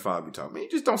got too many followers. You talking. Man, you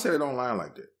just don't say it online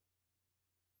like that.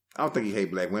 I don't think he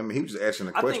hate black women. He was just asking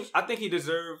a question. I think he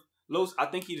deserved Los. I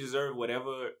think he deserved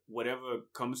whatever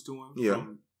comes to him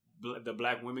from the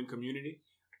black women community.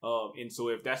 And so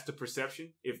if that's the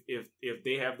perception, if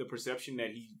they have the perception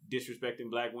that he's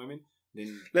disrespecting black women,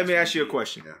 then let me ask you a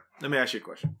question. Yeah. Let me ask you a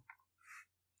question.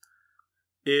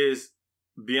 Is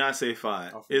Beyonce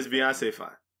fine? Is Beyonce fine?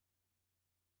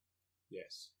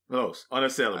 Yes. Los,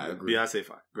 unassailable. Beyonce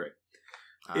fine. Great.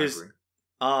 I agree.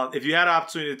 If you had an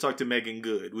opportunity to talk to Megan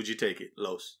Good, would you take it,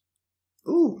 Los?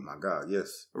 Ooh, my God,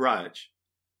 yes. Raj.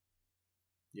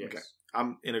 Yes. Okay.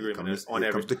 I'm in agreement on Here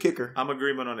everything. comes the kicker. I'm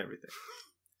agreement on everything.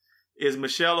 Is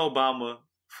Michelle Obama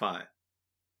fine?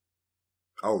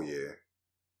 Oh, yeah.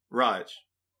 Raj.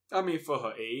 I mean, for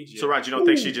her age. Yeah. So, Raj, you don't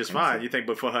think she's just fine? You think,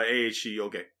 but for her age, she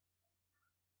okay?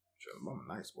 Michelle Obama,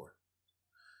 nice boy.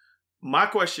 My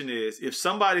question is, if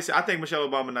somebody said, I think Michelle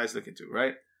Obama nice looking too,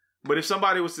 right? But if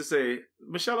somebody was to say,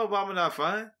 Michelle Obama not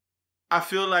fine, I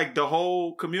feel like the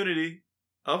whole community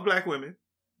of black women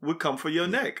would come for your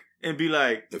neck and be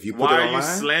like, if you put why it are online, you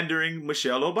slandering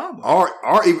Michelle Obama? Or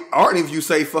if you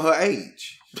say for her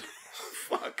age.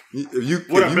 Fuck. If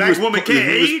a black woman can't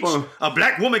age? A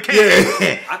black woman can't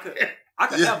age? I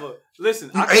could have a,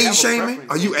 listen. You age shaming?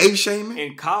 Are you age shaming?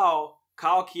 And Kyle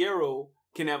Quiero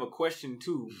can have a question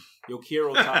too. Yo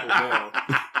quiero Taco Bell.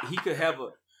 He could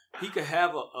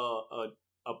have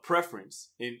a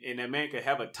preference, and that man could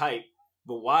have a type.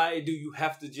 But why do you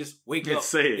have to just wake up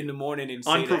in the morning and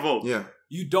say unprovoked? That? Yeah,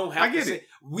 you don't have to say it.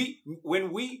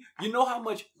 You know how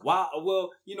much wild. Well,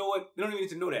 you know what? You don't even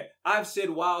need to know that. I've said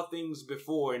wild things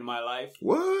before in my life.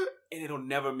 What? And it'll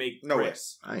never make no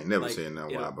press. I ain't never said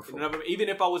nothing wild before. Even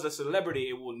if I was a celebrity,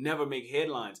 it will never make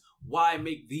headlines. Why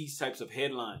make these types of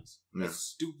headlines? Yeah. That's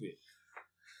stupid.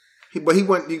 But he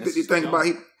wasn't. You think about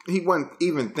he wasn't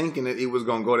even thinking that he was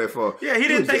gonna go that far. Yeah, he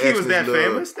didn't think he was that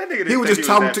famous. That nigga didn't he was think just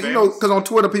he was talking that to famous. because on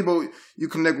Twitter people you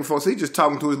connect with folks. He just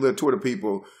talking to his little Twitter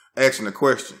people, asking a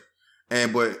question.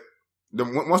 But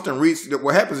once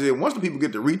what happens is once the people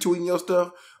get to retweeting your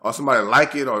stuff or somebody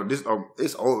like it or this or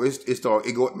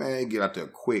it go, man, get out there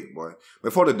quick, boy.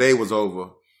 Before the day was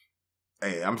over.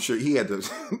 Hey, I'm sure he had to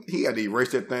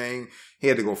erase that thing. He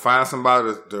had to go find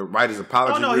somebody to write his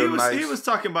apology. Oh no, he was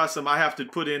talking about I have to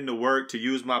put in the work to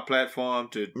use my platform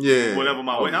to whatever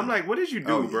my way. I'm like, what did you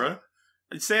do, bro?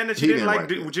 Saying that you didn't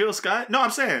like Jill Scott? No, I'm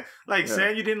saying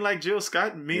saying you didn't like Jill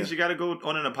Scott means you got to go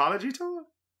on an apology tour.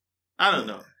 I don't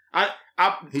know.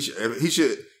 He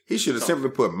should have simply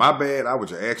put, my bad. I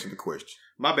was just asking the question.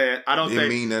 My bad. I don't didn't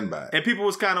think mean nothing by it. And people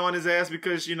was kind of on his ass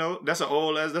because that's a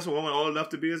woman old enough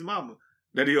to be his mama.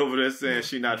 That he over there saying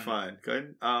she not fine. Okay.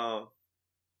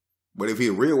 But if he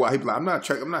a real wife, he be like, I'm not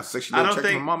sexually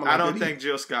checking my mama. I don't think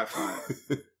Jill Scott fine.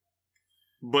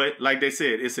 But like they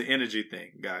said, it's an energy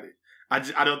thing. Got it.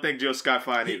 I don't think Jill Scott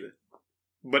fine either.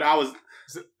 But I was.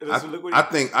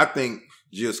 I think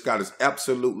Jill Scott is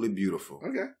absolutely beautiful.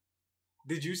 Okay.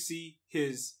 Did you see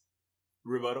his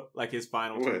rebuttal? Like his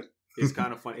final what? tweet? It's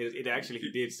kind of funny. It actually he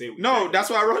did say. No, that's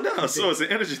what I wrote down. So it's an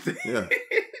energy thing. Yeah.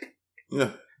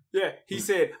 Yeah. Yeah, he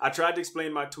said, I tried to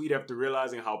explain my tweet after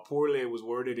realizing how poorly it was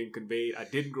worded and conveyed. I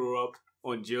didn't grow up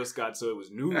on Jill Scott, so it was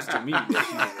news to me that she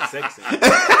was a sex symbol.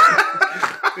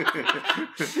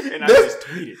 And I just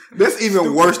tweeted. That's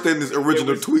even worse than his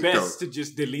original tweet, though. It was best to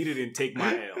just delete it and take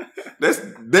my L.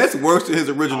 That's worse than his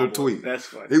original tweet. That's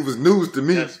funny. It was news to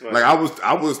me. That's funny. Like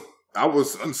I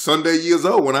was on Sunday years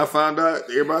old when I found out.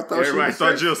 Everybody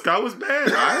thought Jill Scott was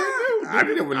bad. I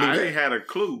didn't had a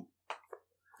clue.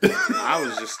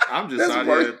 I'm just out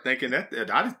here thinking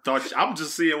that I'm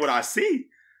just seeing what I see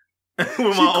with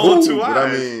my own two eyes. But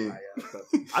I mean,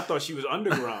 I thought she was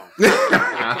underground.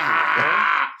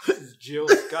 Jill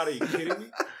Scott, are you kidding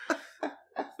me?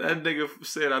 That nigga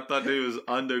said I thought they was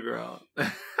underground.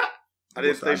 I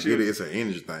didn't think she was. It's an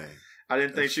energy thing. I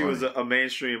didn't think she was a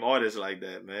mainstream artist like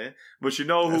that, man. But you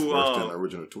know That's who? Worse than the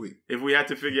original tweet. If we had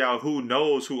to figure out who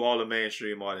knows who all the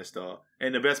mainstream artists are,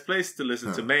 and the best place to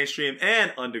listen to mainstream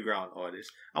and underground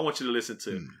artists, I want you to listen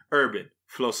to Urban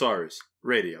Flowsaurus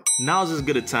Radio. Now's as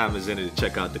good a time as any to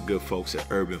check out the good folks at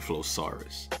Urban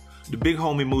Flowsaurus. The big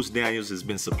homie Moose Daniels has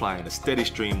been supplying a steady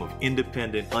stream of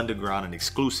independent, underground, and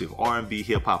exclusive R&B,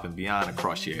 hip hop, and beyond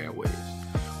across your airwaves.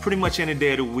 Pretty much any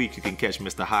day of the week, you can catch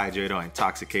Mr. Hydrate or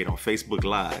Intoxicate on Facebook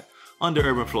Live under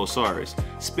Urban Flowsaurus,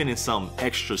 spinning something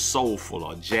extra soulful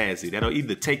or jazzy that'll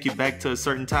either take you back to a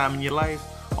certain time in your life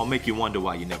or make you wonder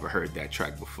why you never heard that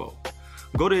track before.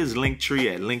 Go to his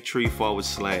Linktree at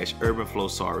Linktree/Urban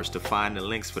Flowsaurus to find the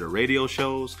links for the radio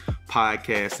shows,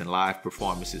 podcasts, and live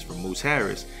performances from Moose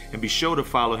Harris, and be sure to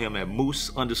follow him at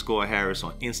Moose_Harris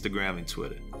on Instagram and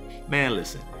Twitter. Man,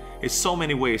 listen. It's so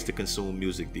many ways to consume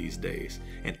music these days,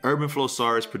 and Urban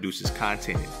Flowsaurus produces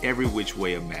content in every which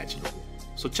way imaginable.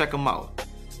 So check them out.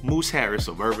 Moose Harris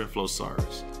of Urban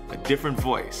Flowsaurus, a different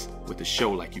voice with a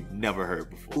show like you've never heard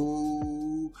before.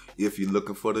 Ooh, if you're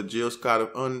looking for the Jill Scott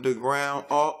of underground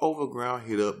or overground,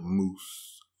 hit up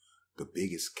Moose, the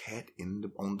biggest cat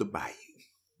on the bayou.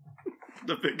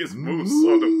 The biggest moose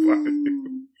on the bayou.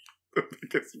 The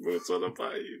biggest moose on the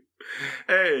bayou.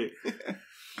 Hey.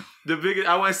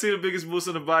 I want to see the biggest moose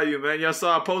in the bayou, man. Y'all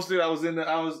saw I posted.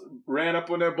 I ran up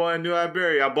on that boy in New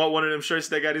Iberia. I bought one of them shirts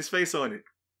that got his face on it.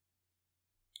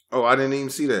 Oh, I didn't even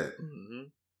see that.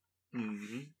 Mm-hmm.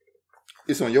 Mm-hmm.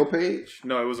 It's on your page?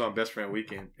 No, it was on Best Friend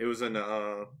Weekend. It was in the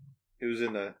on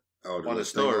the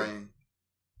story.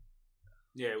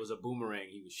 Yeah, it was a boomerang.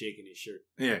 He was shaking his shirt.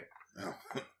 Yeah. Oh.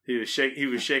 He was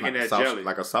shaking like that jelly.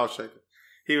 Like a salt shaker.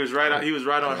 He was right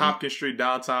on Hopkins Street,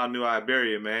 downtown New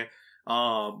Iberia, man.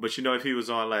 But you know, if he was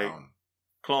on like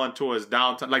clawing towards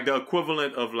downtown, like the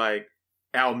equivalent of like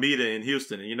Alameda in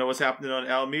Houston, and you know what's happening on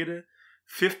Alameda?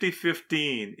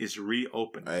 5015 is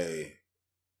reopened. Hey.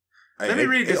 Let me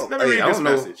read this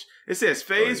message. It says,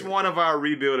 Phase 1 of our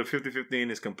rebuild of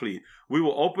 5015 is complete. We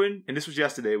will open, and this was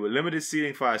yesterday, with limited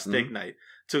seating for our steak night.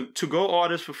 To-go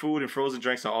orders for food and frozen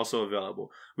drinks are also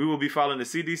available. We will be following the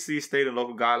CDC, state, and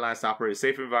local guidelines to operate a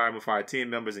safe environment for our team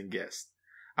members and guests.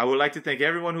 I would like to thank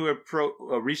everyone who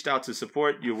reached out to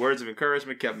support. Your words of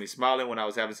encouragement kept me smiling when I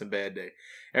was having some bad day.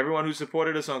 Everyone who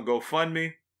supported us on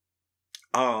GoFundMe,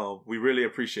 we really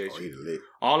appreciate you.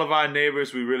 All of our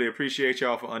neighbors, we really appreciate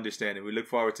y'all for understanding. We look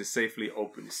forward to safely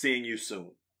seeing you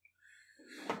soon.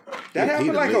 That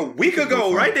happened like a week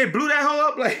ago, right? They blew that hoe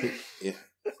up like. Yeah,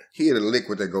 he had a lick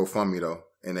with that GoFundMe though,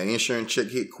 and the insurance check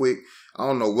hit quick. I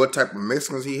don't know what type of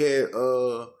Mexicans he had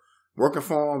working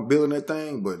for him, building that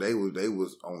thing, but they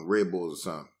was on Red Bulls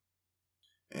or something,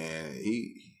 and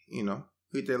he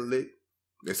hit that lick.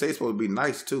 They say it's supposed to be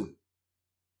nice too.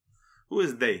 Who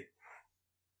is they?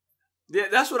 Yeah,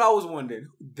 that's what I was wondering.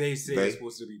 They say it's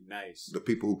supposed to be nice. The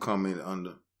people who come in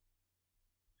under.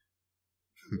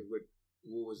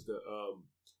 What was the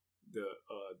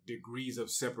degrees of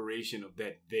separation of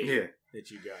that they that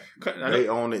you got? They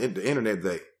on the internet.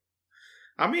 They.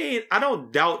 I mean, I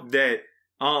don't doubt that.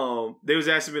 They was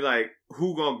asking me like,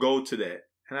 who gonna go to that?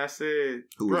 And I said,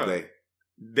 who is they?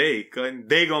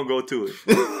 They gonna go to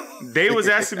it. They was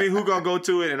asking me who gonna go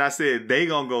to it, and I said they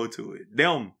gonna go to it.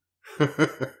 Them.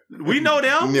 We know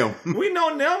them. We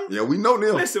know them. Yeah, we know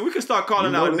them. Listen, we can start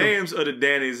calling out names of the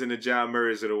Dannys and the John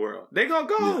Murrays of the world. They gonna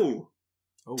go. Yeah.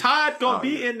 Oh. Todd gonna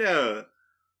be in there.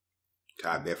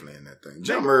 Todd definitely in that thing.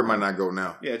 John Murray might not go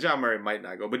now. Yeah, John Murray might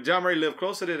not go, but John Murray lived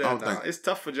closer to that now. It's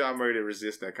tough for John Murray to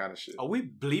resist that kind of shit. Are we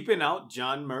bleeping out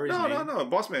John Murray's name? No.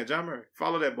 Boss man, John Murray.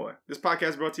 Follow that boy. This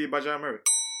podcast brought to you by John Murray.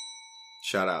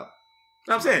 Shout out.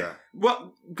 I'm saying,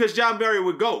 well, because John Murray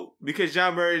would go. Because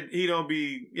John Murray, he'll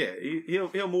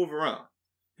move around.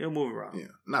 He'll move around. Yeah,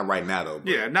 not right now though.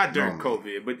 Yeah, not during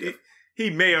COVID, but he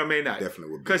may or may not.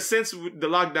 Definitely would be. Because since the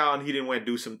lockdown, he didn't want to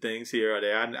do some things here or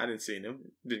there. I didn't see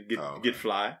him. Didn't get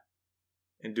fly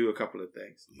and do a couple of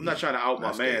things. I'm not trying to out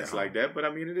my mans like that, but I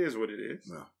mean, it is what it is.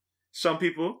 No. Some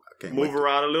people move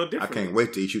around a little differently. I can't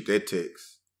wait till you shoot that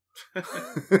text.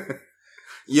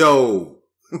 Yo.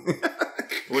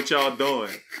 What y'all doing?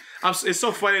 It's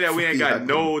so funny that we ain't got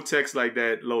no text like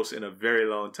that, Los, in a very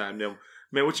long time. Now,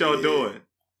 man, what y'all doing?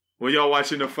 When y'all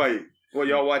watching the fight? When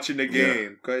y'all watching the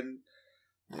game?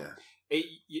 Yeah. Hey,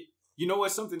 you know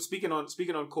what? Something speaking on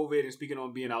COVID and speaking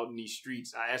on being out in these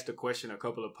streets. I asked a question a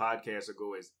couple of podcasts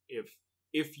ago: is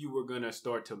if you were gonna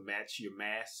start to match your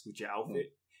mask with your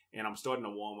outfit, and I'm starting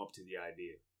to warm up to the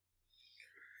idea.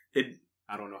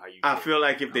 I don't know how you. I feel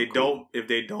like if they don't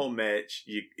match,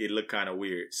 it look kind of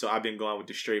weird. So I've been going with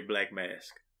the straight black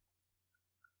mask.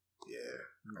 Yeah,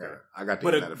 okay. I got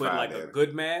but like a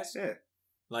good mask. Yeah,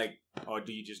 like, or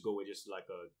do you just go with just like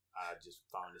I just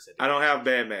found this. I don't have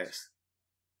bad masks,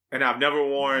 and I've never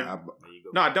worn.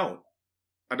 No, I don't.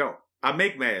 I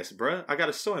make masks, bruh. I got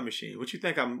a sewing machine. What you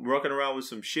think? I'm walking around with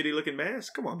some shitty looking masks?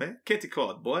 Come on, man. Kenty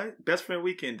cloth, boy. Best friend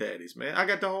weekend daddies, man. I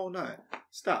got the whole nine.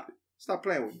 Stop it. Stop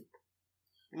playing with me.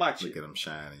 Look at him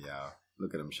shining, y'all.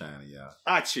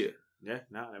 Achia. Yeah,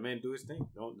 that man do his thing.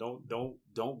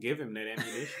 Don't give him that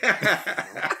ammunition.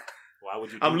 Why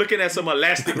would you? I'm looking at some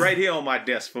elastic right here on my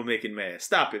desk for making masks.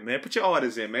 Stop it, man. Put your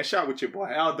orders in, man. Shot with your boy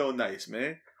Aldo NICE,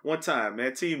 man. One time,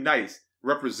 man. Team NICE,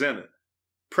 representative,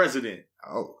 president.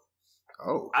 Oh.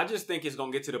 I just think it's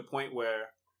gonna get to the point where,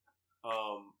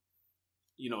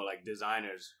 like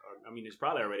designers. It's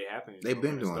probably already happening. They've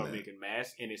been doing start that. making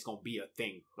masks, and it's gonna be a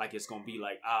thing. Like it's gonna be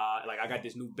like I got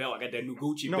this new belt. I got that new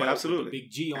Gucci belt absolutely. with the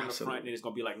big G on the front, and it's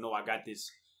gonna be like, no, I got this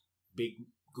big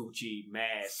Gucci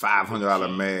mask,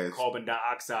 $500 mask, carbon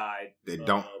dioxide. They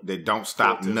don't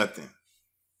stop filter. nothing.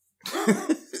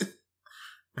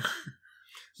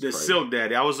 The Silk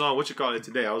Daddy. I was on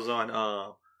today. I was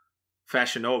on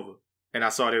Fashion Nova, and I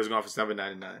saw they was going for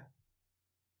 $7.99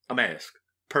 a mask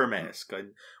per mask,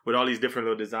 with all these different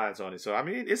little designs on it. So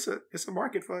it's a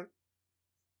market for it.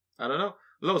 I don't know.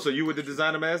 Lo, so you with the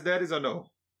designer mask daddies or no?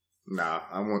 Nah,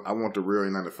 I want the real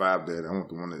N95 daddy. I want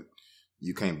the one that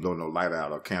you can't blow no light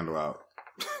out or candle out.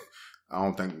 I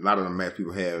don't think a lot of the mask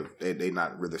people have. They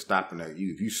not really stopping that.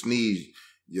 If you sneeze,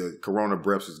 your corona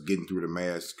breath is getting through the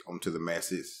mask onto the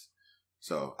masses.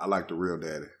 So I like the real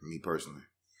daddy, me personally.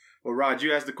 Well, Rod,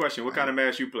 you asked the question. What kind of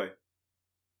mask you play?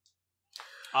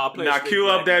 I'll play. Now cue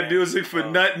up that music for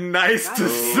Nothin NICE to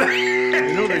say.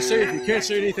 You know they say if you can't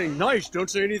say anything nice, don't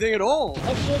say anything at all.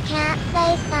 If you can't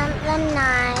say something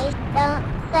nice, don't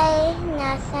say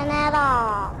nothing at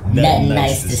all. Nothing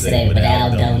nice to say with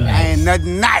Aldo NICE. Ain't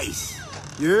nothing nice.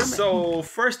 You hear me? So,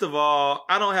 first of all,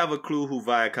 I don't have a clue who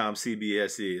Viacom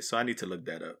CBS is, so I need to look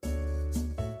that up.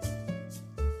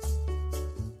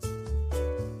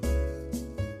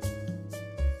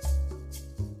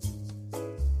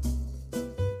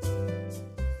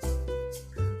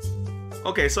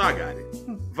 Okay, so I got it.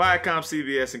 Viacom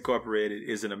CBS Incorporated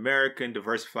is an American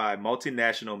diversified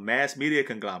multinational mass media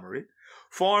conglomerate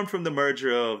formed from the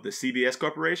merger of the CBS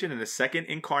Corporation and the second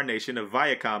incarnation of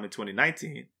Viacom in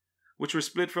 2019, which were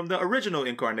split from the original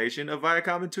incarnation of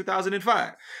Viacom in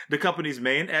 2005. The company's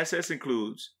main assets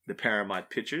includes the Paramount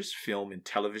Pictures Film and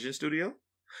Television Studio,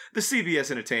 the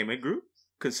CBS Entertainment Group,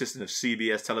 consisting of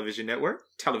CBS Television Network,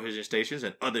 television stations,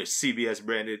 and other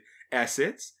CBS-branded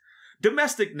assets,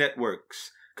 domestic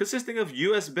networks, consisting of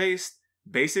U.S.-based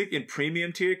basic and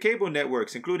premium tier cable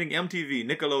networks, including MTV,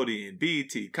 Nickelodeon,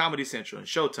 BET, Comedy Central, and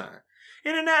Showtime.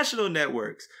 International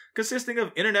networks, consisting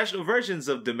of international versions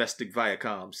of domestic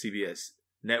Viacom CBS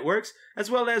networks, as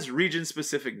well as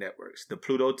region-specific networks, the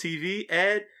Pluto TV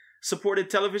ad-supported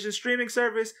television streaming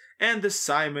service, and the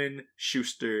Simon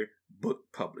Schuster book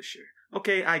publisher.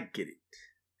 Okay, I get it.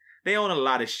 They own a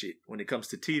lot of shit when it comes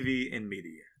to TV and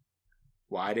media.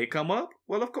 Why they come up?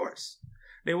 Well, of course.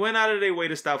 They went out of their way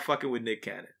to stop fucking with Nick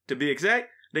Cannon. To be exact,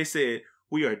 they said,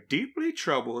 "We are deeply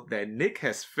troubled that Nick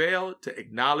has failed to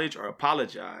acknowledge or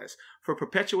apologize for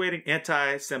perpetuating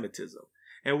anti-Semitism,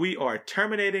 and we are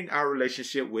terminating our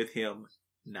relationship with him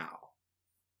now."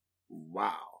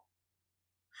 Wow.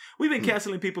 We've been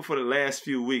canceling people for the last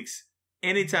few weeks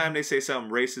anytime they say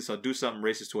something racist or do something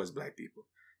racist towards black people.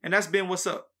 And that's been what's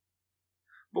up.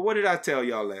 But what did I tell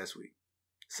y'all last week?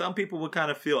 Some people would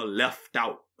kind of feel left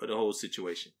out of the whole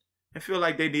situation and feel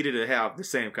like they needed to have the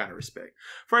same kind of respect.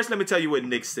 First, let me tell you what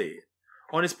Nick said.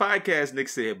 On his podcast, Nick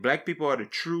said black people are the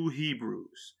true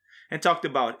Hebrews and talked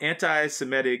about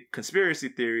anti-Semitic conspiracy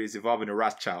theories involving the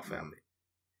Rothschild family.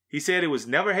 He said it was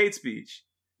never hate speech.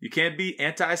 You can't be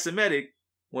anti-Semitic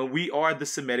when we are the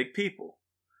Semitic people.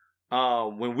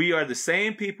 When we are the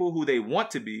same people who they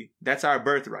want to be, that's our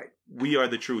birthright. We are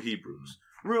the true Hebrews.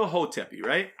 Real hotepi,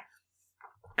 right?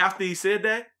 After he said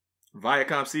that,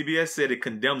 Viacom CBS said it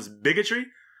condemns bigotry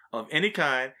of any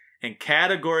kind and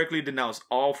categorically denounced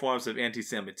all forms of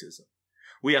anti-Semitism.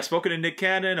 We have spoken to Nick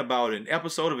Cannon about an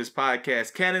episode of his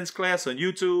podcast Cannon's Class on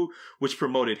YouTube, which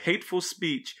promoted hateful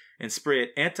speech and spread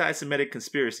anti-Semitic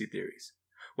conspiracy theories.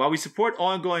 While we support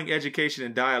ongoing education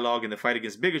and dialogue in the fight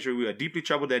against bigotry, we are deeply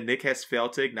troubled that Nick has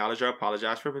failed to acknowledge or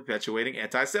apologize for perpetuating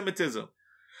anti-Semitism,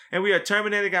 and we are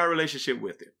terminating our relationship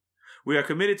with him. We are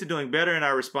committed to doing better in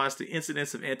our response to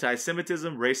incidents of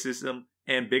anti-Semitism, racism,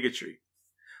 and bigotry.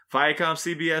 Viacom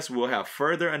CBS will have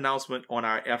further announcement on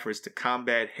our efforts to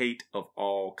combat hate of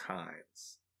all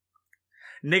kinds.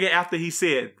 Nigga, after he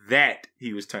said that,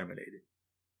 he was terminated.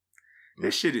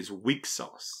 This shit is weak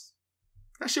sauce.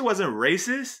 That shit wasn't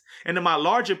racist. And to my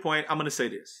larger point, I'm going to say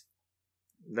this.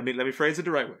 Let me phrase it the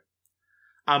right way.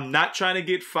 I'm not trying to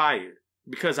get fired,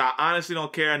 because I honestly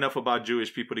don't care enough about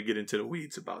Jewish people to get into the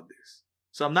weeds about this.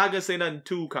 So I'm not going to say nothing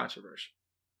too controversial.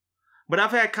 But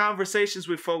I've had conversations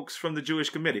with folks from the Jewish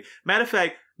committee. Matter of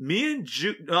fact, me and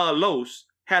Los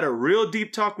had a real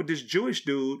deep talk with this Jewish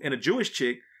dude and a Jewish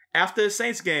chick after a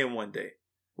Saints game one day,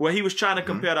 where he was trying to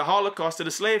compare the Holocaust to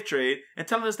the slave trade and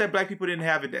telling us that black people didn't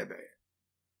have it that bad.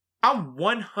 I'm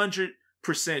 100%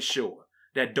 sure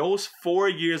that those 4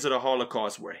 years of the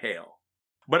Holocaust were hell.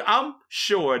 But I'm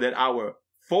sure that our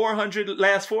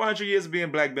last 400 years of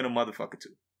being black been a motherfucker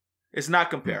too. It's not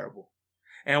comparable.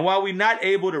 And while we're not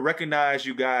able to recognize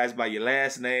you guys by your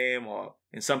last name, or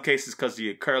in some cases because of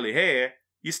your curly hair,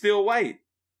 you're still white.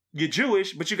 You're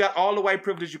Jewish, but you got all the white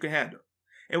privilege you can handle.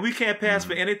 And we can't pass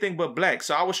for anything but black.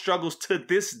 So our struggles to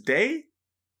this day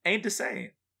ain't the same.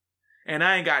 And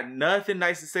I ain't got nothing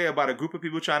nice to say about a group of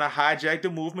people trying to hijack the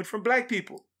movement from black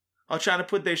people, or trying to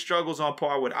put their struggles on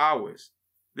par with ours.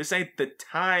 This ain't the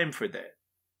time for that.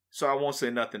 So I won't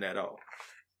say nothing at all.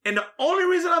 And the only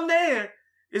reason I'm there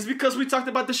is because we talked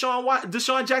about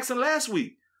Deshaun Jackson last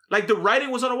week. Like, the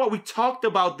writing was on the wall. We talked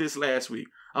about this last week,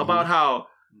 about how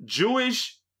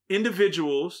Jewish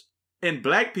individuals and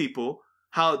black people,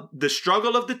 how the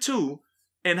struggle of the two,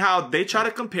 and how they try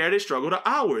to compare their struggle to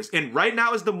ours. And right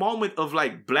now is the moment of,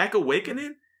 like, black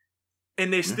awakening,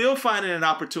 and they still finding an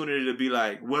opportunity to be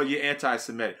like, well, you're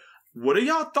anti-Semitic. What are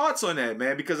y'all thoughts on that,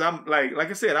 man? Because I'm, like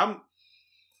I said, I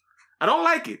don't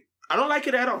like it. I don't like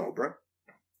it at all, bro.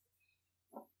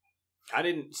 I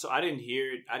didn't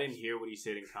hear what he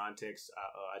said in context.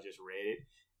 I just read it,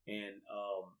 and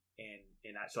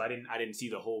I didn't see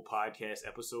the whole podcast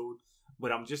episode.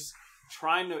 But I'm just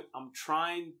trying to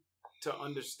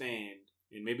understand,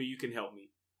 and maybe you can help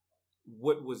me.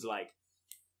 What was like,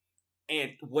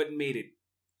 and what made it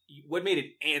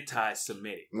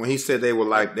anti-Semitic? When he said they were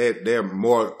like they're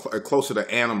more closer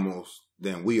to animals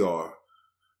than we are,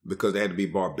 because they had to be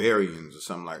barbarians or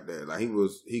something like that. Like he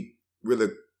really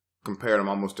compared them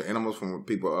almost to animals. From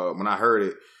people, when I heard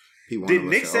it, did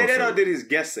Nick say that, or did his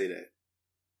guest say that?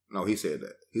 No, he said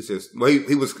that. He says, well,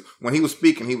 he was, when he was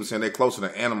speaking, he was saying they're closer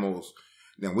to animals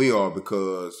than we are,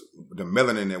 because the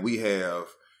melanin that we have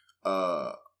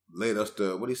led us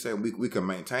to, what he said, we can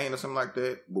maintain or something like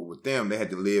that. But with them, they had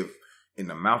to live in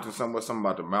the mountains somewhere. Something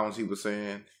about the mountains he was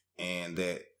saying, and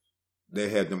that they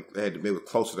had to be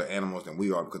closer to animals than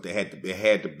we are, because they had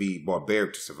to be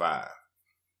barbaric to survive.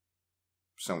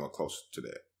 Somewhat close to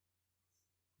that.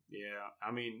 Yeah,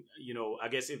 I mean, I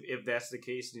guess if that's the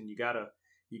case, then you gotta.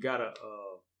 I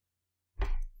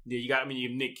mean,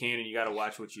 you're Nick Cannon. You gotta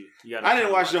watch what you gotta. I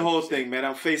didn't watch the whole thing, man.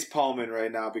 I'm face palming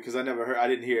right now because I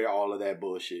didn't hear all of that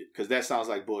bullshit, because that sounds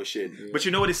like bullshit. Yeah. But you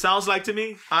know what it sounds like to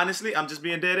me? Honestly, I'm just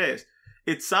being dead ass.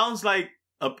 It sounds like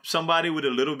somebody with a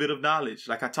little bit of knowledge,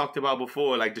 like I talked about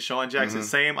before, like Deshaun Jackson.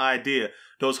 Same idea.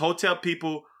 Those hotel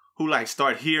people who like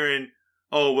start hearing,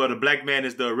 oh well, the black man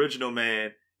is the original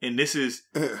man, and this is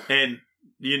and.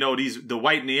 The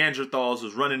white Neanderthals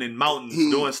was running in mountains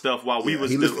doing stuff while we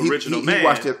was the original man. He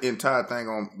watched the entire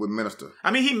thing with Minister. I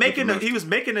mean, he was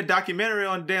making a documentary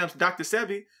on damn Dr.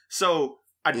 Sebi. So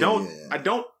I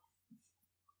don't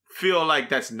feel like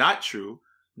that's not true,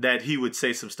 that he would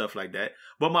say some stuff like that.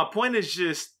 But my point is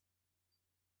just,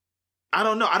 I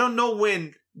don't know. I don't know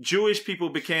when Jewish people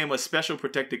became a special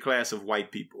protected class of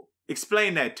white people.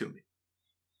 Explain that to me.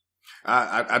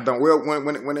 I don't. Well,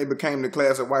 when they became the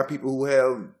class of white people who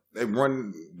they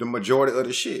run the majority of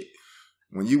the shit.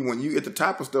 When you at the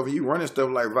top of stuff, and you running stuff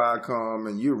like Viacom,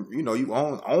 and you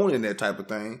owning that type of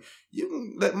thing, you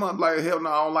can let them up like, hell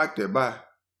no, I don't like that. Bye.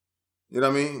 You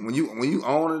know what I mean? When you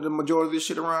own the majority of this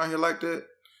shit around here like that,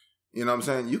 you know what I'm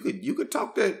saying? You could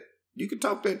talk that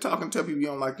talk and tell people you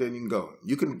don't like that, and you can go.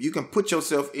 You can put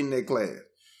yourself in that class.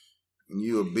 And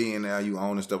you a being now, you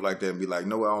own and stuff like that, and be like,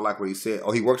 no, I don't like what he said.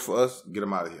 Oh, he works for us? Get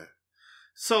him out of here.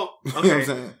 So, okay. You know what I'm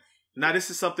saying? Now, this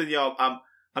is something, y'all, I'm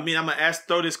going to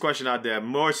throw this question out there,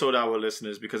 more so to our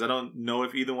listeners, because I don't know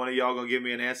if either one of y'all going to give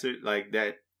me an answer, like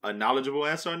that, a knowledgeable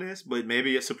answer on this, but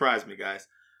maybe it surprised me, guys.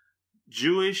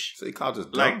 Jewish. So he called us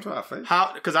dumb to our face?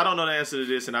 Because I don't know the answer to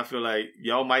this, and I feel like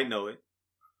y'all might know it,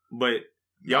 but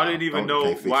y'all didn't even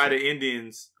know why the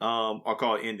Indians are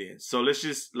called Indians. So let's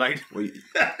just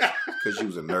because you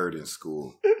was a nerd in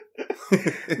school.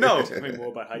 No. Tell me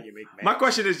more about how you make math. My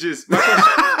question is just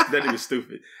that was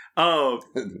stupid.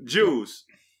 Jews.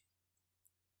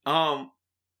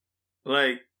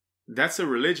 Like, that's a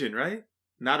religion, right?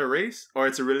 Not a race? Or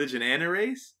it's a religion and a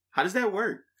race? How does that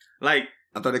work? Like,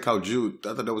 I thought they called Jews.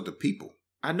 I thought that was the people.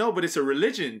 I know, but it's a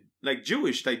religion. Like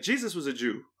Jewish. Like Jesus was a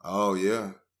Jew. Oh,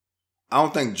 yeah. I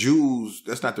don't think Jews,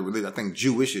 that's not the religion. I think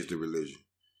Jewish is the religion.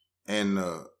 And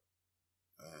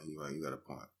you got a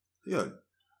point. Yeah.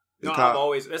 No, I've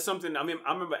always, that's something, I mean,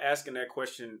 I remember asking that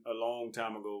question a long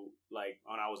time ago, like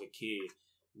when I was a kid,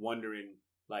 wondering,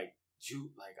 like,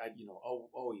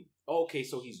 okay,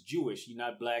 so he's Jewish. He's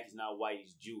not black, he's not white,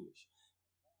 he's Jewish.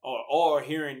 Or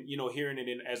hearing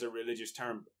it as a religious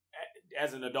term.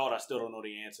 As an adult, I still don't know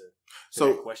the answer to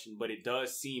that question, but it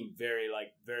does seem very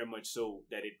much so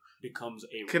that it becomes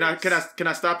a. Can I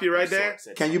stop you right there?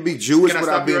 Can you be Jewish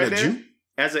without being a Jew?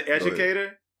 As an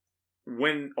educator,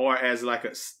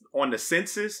 on the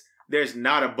census, there's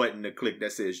not a button to click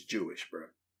that says Jewish, bro.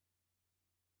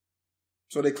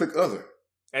 So they click other.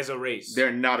 As a race.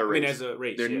 They're not a race. I mean, as a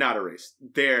race. They're not a race.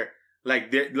 They're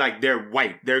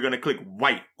white. They're gonna click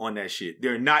white on that shit.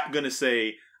 They're not gonna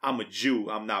say, I'm a Jew,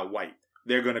 I'm not white.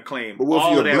 They're gonna claim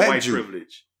all of that white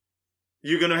privilege.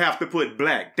 You're gonna have to put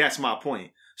black. That's my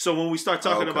point. So when we start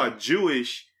talking about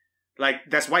Jewish, like,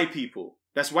 that's white people.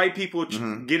 That's white people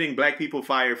getting black people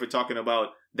fired for talking about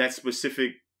that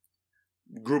specific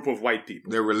group of white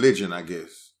people. Their religion, I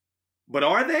guess. But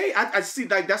are they? I see,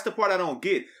 like, that's the part I don't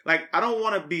get. Like, I don't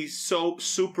want to be so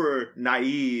super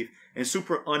naive and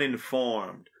super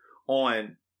uninformed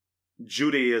on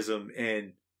Judaism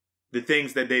and the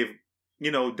things that they've,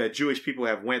 that Jewish people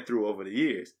have went through over the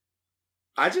years.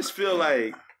 I just feel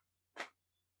like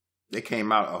they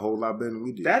came out a whole lot better than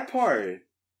we did. That part.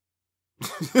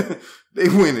 They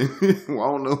winning. Well,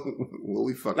 I don't know what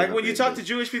we fucking. Like when you talk to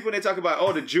Jewish people, and they talk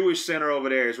about the Jewish center over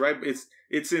there is right.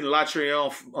 It's in La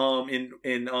Triomphe,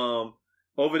 in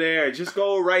over there. Just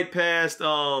go right past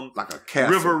like a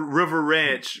castle. River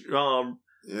Ranch,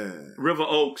 River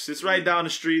Oaks. It's right down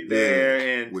the street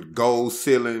there, and with gold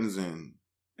ceilings and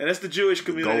that's the Jewish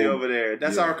community over there.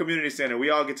 That's our community center.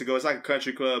 We all get to go. It's like a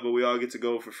country club, but we all get to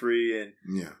go for free and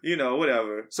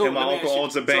whatever. So and my uncle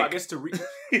owns a bank. So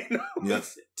I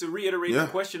guess to reiterate the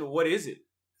question, what is it?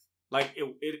 Like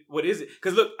what is it?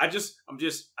 Because look, I just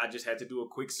had to do a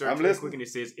quick search real quick, and it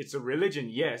says it's a religion,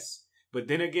 yes, but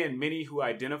then again, many who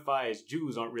identify as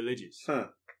Jews aren't religious. Huh.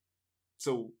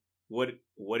 So what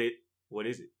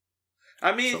is it?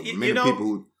 I mean, so many people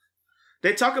who,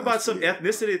 they talk about some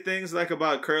ethnicity things, like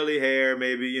about curly hair,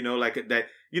 maybe, like that,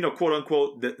 quote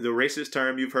unquote, the racist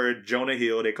term you've heard, Jonah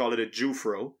Hill, they call it a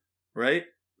Jewfro, right?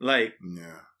 Like,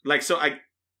 so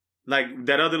like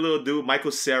that other little dude,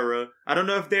 Michael Cera, I don't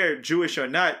know if they're Jewish or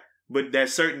not, but that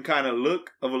certain kind of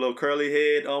look of a little curly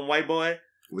head white boy.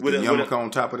 With the yarmulke on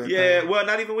top of that thing? Thing? Well,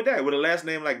 not even with that. With a last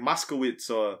name like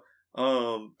Moskowitz or,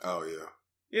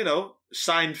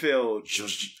 Seinfeld.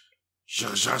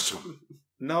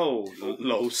 No,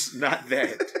 Los, not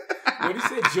that. What did he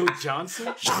say? Joe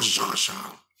Johnson?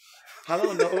 I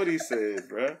don't know what he said,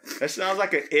 bro. That sounds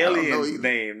like an alien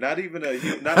name. Not even a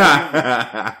human.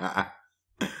 That's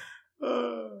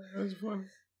funny.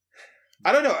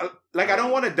 I don't know. Like, I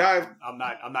don't want to dive. I'm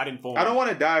not informed. I don't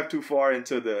want to dive too far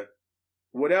into the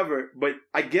whatever. But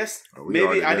I guess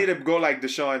maybe I need to go like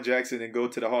Deshaun Jackson and go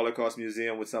to the Holocaust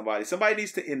Museum with somebody. Somebody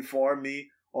needs to inform me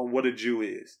on what a Jew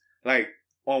is. Like,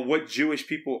 on what Jewish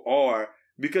people are,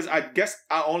 because I guess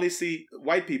I only see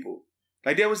white people.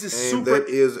 Like, there was this that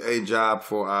is a job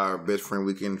for our best friend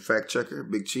weekend fact checker,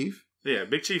 Big Chief. Yeah,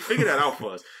 Big Chief, figure that out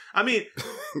for us. I mean,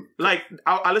 like,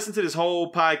 I listened to this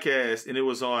whole podcast, and it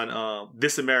was on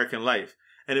This American Life,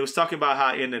 and it was talking about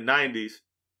how in the 90s,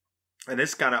 and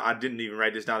this kind of, I didn't even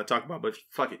write this down to talk about, but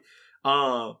fuck it.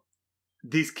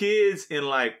 These kids in,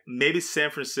 like, maybe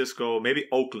San Francisco, maybe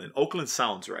Oakland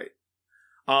sounds right.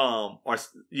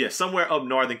 Somewhere up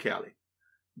Northern Cali.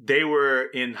 They were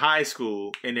in high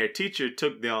school, and their teacher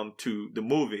took them to the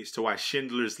movies to watch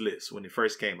Schindler's List when it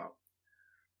first came out.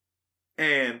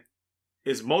 And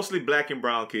it's mostly black and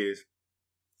brown kids.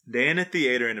 They're in a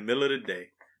theater in the middle of the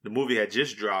day. The movie had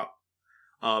just dropped.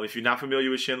 If you're not familiar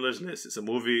with Schindler's List, it's a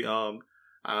movie. I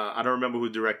don't remember who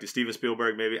directed. Steven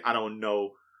Spielberg, maybe. I don't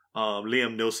know.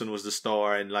 Liam Neeson was the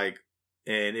star, and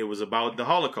it was about the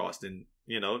Holocaust and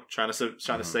trying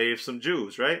to save some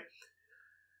Jews, right?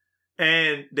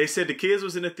 And they said the kids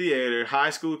was in the theater, high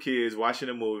school kids watching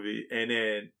a movie, and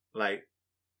then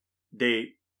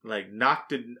they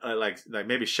knocked it, like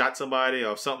maybe shot somebody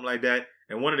or something like that.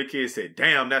 And one of the kids said,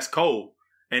 "Damn, that's cold,"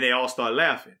 and they all start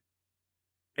laughing.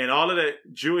 And all of the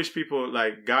Jewish people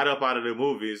got up out of the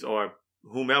movies or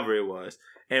whomever it was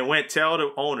and went tell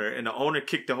the owner, and the owner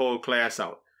kicked the whole class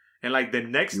out. And the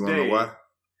next day. Know why?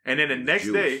 And then the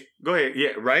next day, go ahead,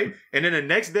 yeah, right. And then the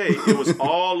next day, it was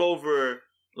all over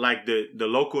the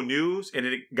local news, and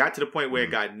it got to the point where it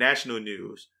got national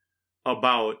news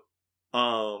about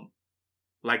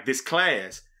this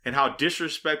class and how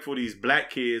disrespectful these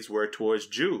black kids were towards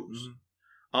Jews.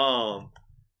 I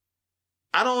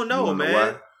don't know,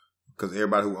 man. Because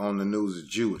everybody who owns the news is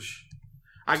Jewish.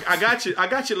 I got you,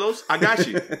 Los. I got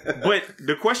you. But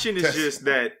the question is just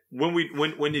that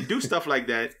when you do stuff like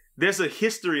that, there's a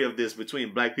history of this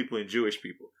between black people and Jewish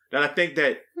people that I think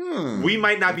that we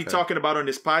might not be talking about on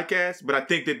this podcast, but I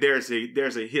think that there's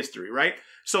a history, right?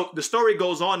 So the story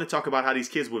goes on to talk about how these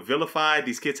kids were vilified.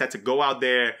 These kids had to go out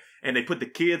there, and they put the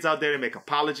kids out there and make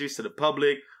apologies to the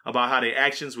public about how their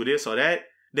actions were this or that.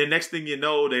 Then next thing you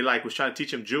know, they like was trying to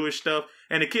teach him Jewish stuff.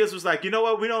 And the kids was like, you know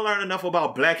what? We don't learn enough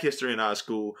about black history in our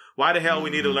school. Why the hell we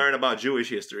need to learn about Jewish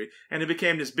history? And it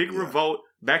became this big revolt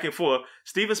back and forth.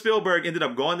 Steven Spielberg ended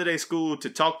up going to their school to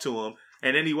talk to him.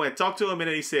 And then he went, talk to him. And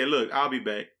then he said, look, I'll be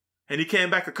back. And he came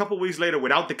back a couple weeks later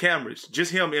without the cameras.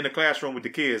 Just him in the classroom with the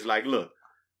kids. Like, look,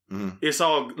 it's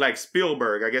all like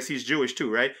Spielberg. I guess he's Jewish too,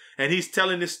 right? And he's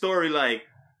telling this story like,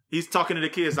 he's talking to the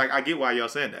kids like, I get why y'all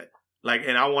saying that. Like,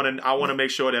 and I want to make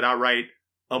sure that I write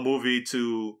a movie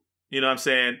to, you know what I'm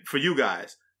saying, for you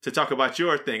guys to talk about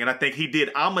your thing. And I think he did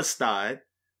Amistad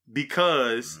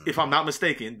because, if I'm not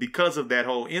mistaken, because of that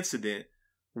whole incident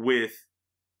with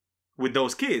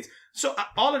those kids. So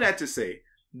all of that to say,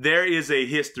 there is a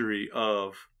history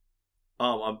of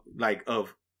us.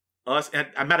 And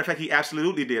a matter of fact, he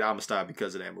absolutely did Amistad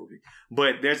because of that movie.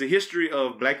 But there's a history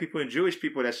of black people and Jewish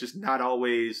people that's just not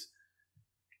always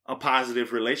a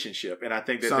positive relationship. And I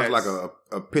think that sounds like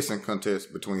a pissing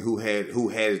contest between who had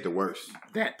it the worst.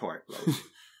 That part.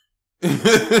 You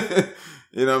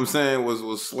know what I'm saying?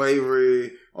 Was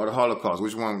slavery or the Holocaust?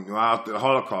 Which one? After the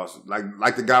Holocaust,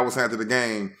 like the guy was saying to the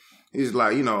game, he's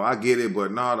like, you know, I get it,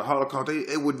 but nah, the Holocaust,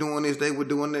 they were doing this, they were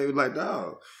doing that. Like,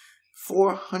 dog,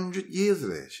 400 years of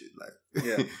that shit. Like,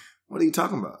 yeah. What are you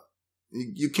talking about?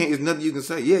 You can't. There's nothing you can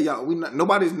say. Yeah, y'all.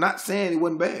 Nobody's not saying it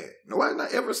wasn't bad. Nobody's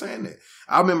not ever saying that.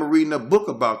 I remember reading a book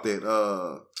about that.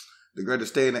 The girl that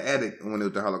stayed in the attic when it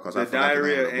was the Holocaust. The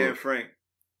Diary of Anne Frank.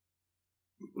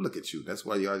 Look at you. That's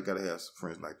why you always gotta have some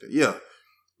friends like that. Yeah,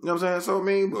 you know what I'm saying. So I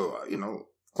mean, but you know,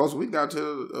 closer we got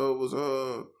to was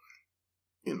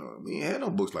you know, we ain't had no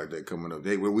books like that coming up.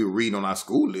 When we were reading on our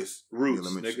school list, Roots,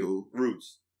 elementary school.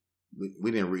 Roots.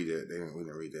 We didn't read that. We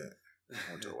didn't read that.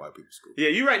 I went to a white people's school. Yeah,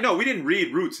 you're right. No, we didn't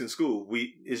read Roots in school.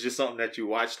 It's just something that you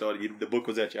watched or the book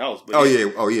was at your house. But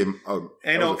ain't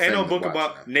no book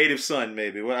about Native Son,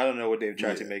 maybe. Well, I don't know what they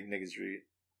tried to make niggas read.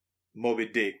 Moby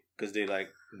Dick, because they like,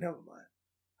 never mind.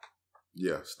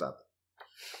 Yeah, stop it.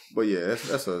 But yeah, it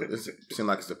seems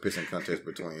like it's a pissing contest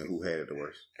between who had it the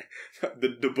worst.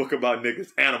 the book about niggas,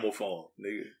 Animal Farm,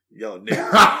 nigga. Y'all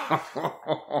niggas.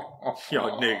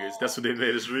 Y'all niggas. That's what they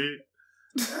made us read.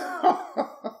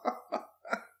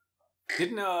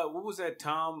 Didn't what was that?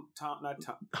 Not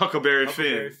Tom. Huckleberry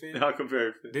Finn.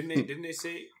 Huckleberry Finn. Didn't they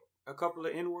say a couple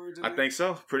of N-words? I think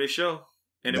so. Pretty sure.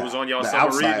 And it was on y'all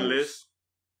summer reading list.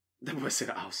 That was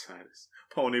the Outsiders.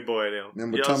 Pony Boy them.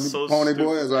 Remember Tommy so Pony stupid.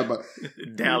 Boy? Is right about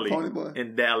Dally. Pony Boy?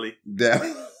 And Dally.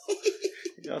 Dally.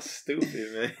 Y'all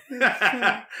stupid,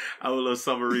 man. Our little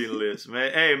summer reading list,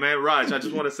 man. Hey, man, Raj, I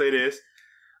just want to say this.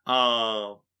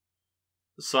 So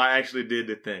I actually did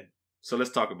the thing. So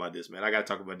let's talk about this, man. I got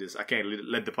to talk about this. I can't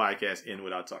let the podcast end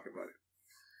without talking about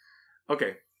it.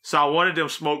 Okay. So I wanted them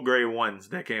smoke gray ones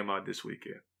that came out this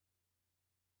weekend.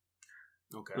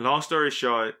 Okay. Long story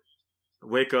short,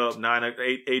 wake up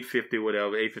 8:50,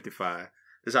 whatever, 8:55.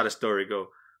 This is how the story go.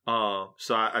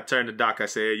 So I turned to Doc. I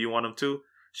said, hey, you want them too?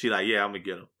 She like, yeah, I'm going to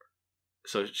get them.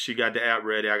 So she got the app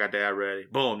ready. I got the app ready.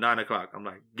 Boom, 9 o'clock. I'm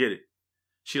like, get it.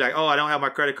 She like, oh, I don't have my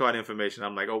credit card information.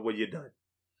 I'm like, oh, well, you're done.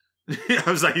 I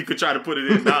was like, you could try to put it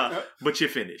in now, but you're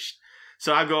finished.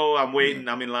 So I go, I'm waiting,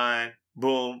 I'm in line.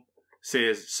 Boom,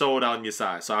 says sold out on your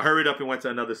size. So I hurried up and went to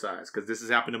another size because this has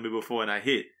happened to me before and I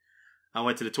hit. I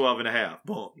went to the 12.5.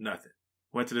 Boom, nothing.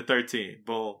 Went to the 13.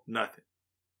 Boom, nothing.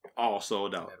 All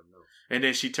sold out. And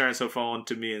then she turns her phone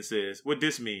to me and says, what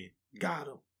this mean? Got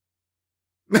him.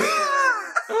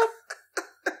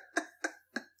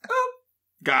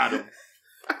 Got him.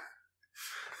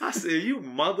 I said, you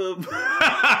mother...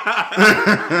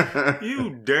 you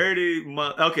dirty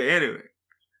mother... Okay, anyway.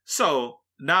 So,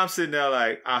 now I'm sitting there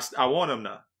like, I want them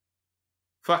now.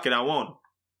 Fuck it, I want them.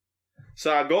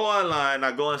 So I go online,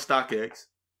 I go on StockX.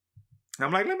 And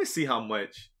I'm like, let me see how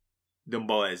much them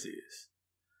boys is.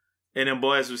 And them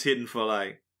boys was hitting for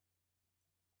like,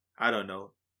 I don't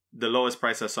know. The lowest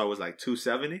price I saw was like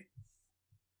 $270.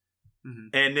 Mm-hmm.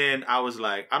 And then I was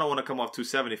like, I don't want to come off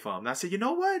 $270 for them. And I said, you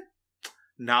know what?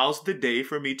 Now's the day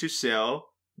for me to sell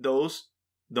those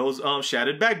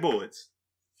shattered backboards.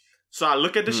 So I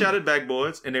look at the shattered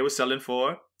backboards and they were selling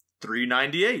for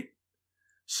 $398.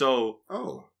 So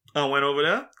I went over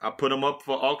there. I put them up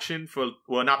for auction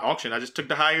not auction. I just took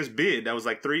the highest bid. That was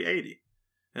like $380.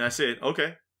 And I said,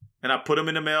 okay. And I put them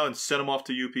in the mail and sent them off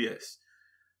to UPS.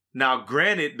 Now,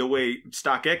 granted, the way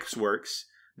StockX works,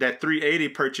 that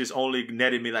 $380 purchase only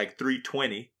netted me like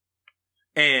 $320.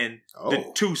 And the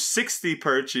 $260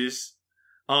 purchase,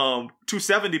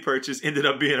 $270 purchase ended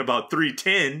up being about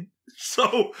 $310.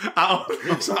 So I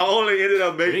only ended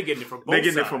up making. They getting it from both They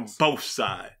getting sides. it from both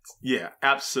sides. Yeah,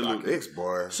 absolutely. X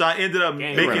boy. So I ended up They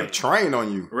ran a making train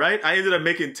on you. right. I ended up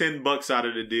making $10 out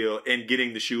of the deal and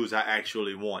getting the shoes I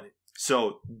actually wanted.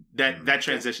 So that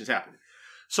transition's happening.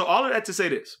 So all of that to say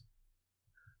this.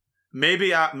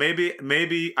 Maybe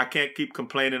I can't keep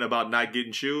complaining about not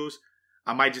getting shoes.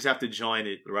 I might just have to join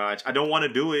it, Raj. I don't want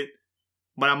to do it,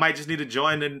 but I might just need to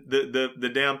join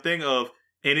the damn thing of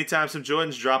anytime some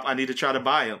Jordans drop, I need to try to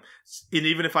buy them. And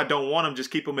even if I don't want them,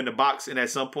 just keep them in the box and at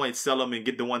some point sell them and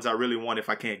get the ones I really want if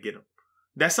I can't get them.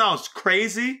 That sounds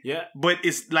crazy. Yeah. But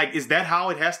it's like, is that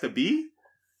how it has to be?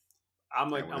 I'm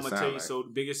gonna tell you. like. So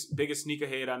the biggest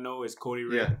sneakerhead I know is Cody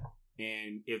Red.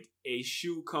 And if a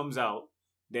shoe comes out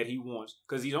that he wants,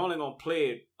 because he's only gonna play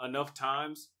it enough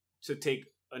times to take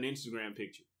an Instagram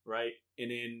picture, right? And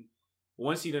then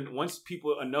once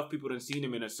enough people done seen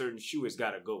him in a certain shoe, it's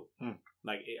gotta go.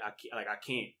 Like I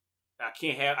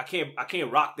can't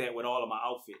rock that with all of my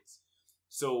outfits.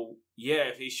 So yeah,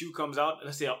 if a shoe comes out,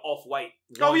 let's say an off-white.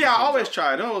 Oh yeah, I always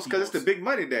try those because it's the big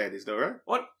money daddies though, right?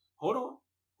 What? Hold on.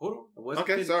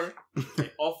 Okay, sorry.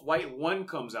 Off-white one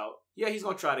comes out. Yeah, he's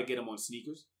gonna try to get him on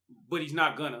sneakers, but he's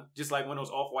not gonna. Just like when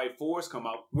those off-white 4s come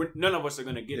out, none of us are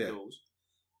gonna get those,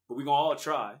 but we're gonna all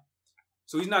try.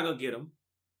 So he's not gonna get them.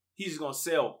 He's just gonna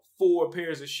sell 4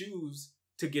 pairs of shoes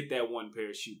to get that one pair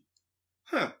of shoes.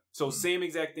 Huh. So same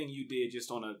exact thing you did, just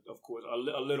on of course, a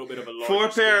little bit of a larger 4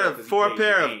 pair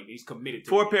scale, of he's committed to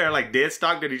 4 it. pair of like dead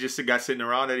stock that he just got sitting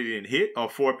around that he didn't hit, or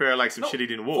 4 pair of like some shit he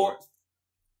didn't wear.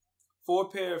 4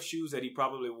 pair of shoes that he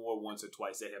probably wore once or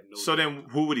twice that have no. So then,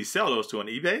 who would he sell those to on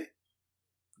eBay?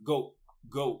 Goat.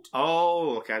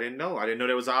 Oh, okay. I didn't know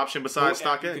there was an option besides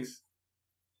StockX.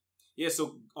 Yeah,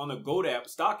 so on the Goat app,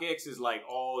 StockX is like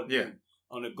all new. Yeah.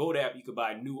 On the Goat app, you could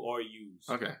buy new or used.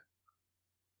 Okay.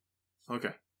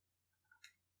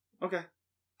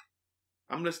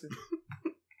 I'm listening.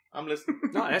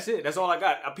 No, that's it. That's all I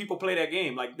got. People play that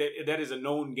game. Like that is a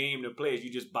known game to play. Is you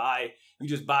just buy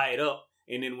it up,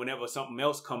 and then whenever something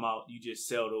else come out, you just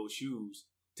sell those shoes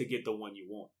to get the one you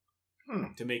want.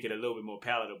 To make it a little bit more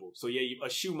palatable. So yeah, a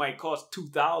shoe might cost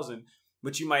 $2,000,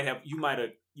 but you might have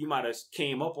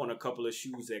came up on a couple of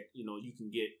shoes that you can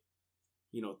get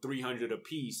 $300 a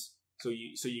piece. So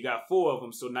you got 4 of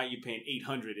them. So now you're paying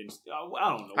 $800, and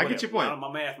I don't know. I get your point.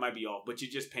 My math might be off, but you're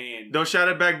just paying. Those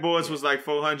Shattered Back boards was like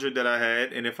 $400 that I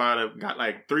had, and if I'd have got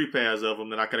like 3 pairs of them,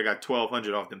 then I could have got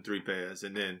 $1,200 off them 3 pairs,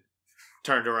 and then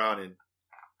turned around and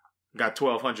got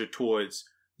 $1,200 towards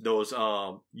those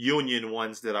union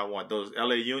ones that I want. Those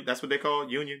LA union. That's what they call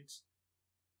unions.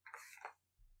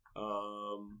 I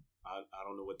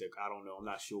don't know what I don't know. I'm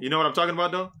not sure. You know what I'm talking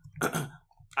about though?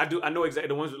 I do. I know exactly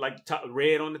the ones with like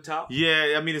red on the top.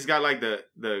 Yeah, I mean it's got like the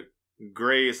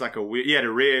gray. It's like a weird. Yeah,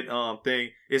 the red thing.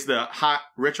 It's the hot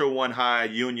Retro One High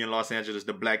Union Los Angeles,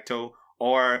 the black toe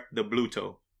or the blue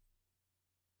toe.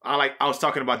 I was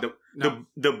talking about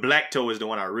the black toe is the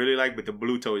one I really like, but the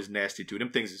blue toe is nasty too.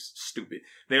 Them things is stupid.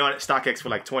 They on StockX for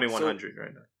like $2,100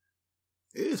 right now.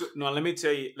 No, let me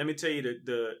tell you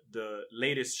the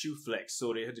latest shoe flex.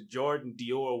 So they had the Jordan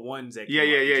Dior ones that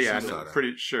yeah. I'm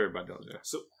pretty sure about those. Yeah.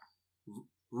 So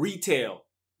retail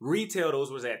those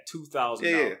was at $2,000.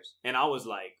 Yeah. And I was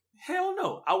like, hell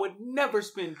no, I would never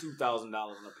spend $2,000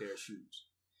 on a pair of shoes.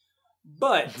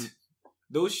 But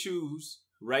those shoes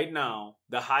right now,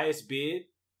 the highest bid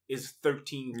is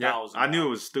 $13,000. Yeah, I knew it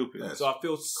was stupid. So I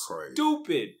feel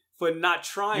stupid for not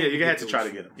trying. Yeah, you had to try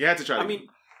to get them. You had to try. I mean,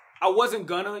 I wasn't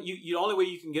gonna. The only way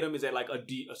you can get them is at like a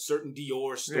certain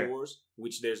Dior stores,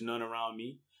 which there's none around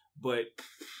me. But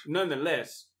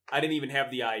nonetheless, I didn't even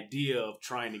have the idea of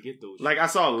trying to get those. Like I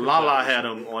saw Lala had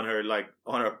them on her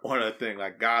on her thing.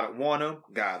 Like want them,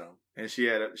 got them, and she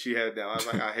had them. I was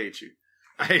like, I hate you.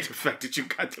 I hate the fact that you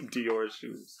got them Dior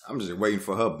shoes. I'm just waiting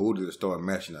for her booty to start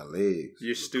matching her legs.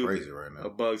 You're stupid. Crazy right now. A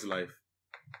Bug's Life.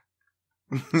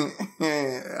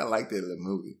 I like that little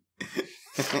movie.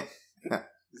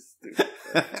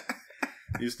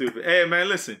 You stupid. Hey man,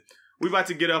 listen. We about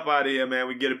to get up out of here, man.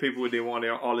 We get the people what they want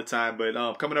there all the time.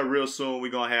 But coming up real soon,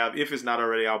 we're gonna have, if it's not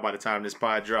already out by the time this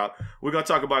pod drop, we're gonna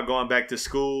talk about going back to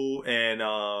school and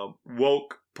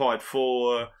woke part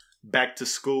 4, back to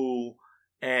school.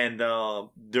 And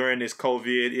during this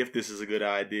COVID, if this is a good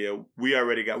idea, we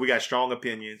got strong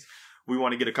opinions. We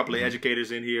want to get a couple of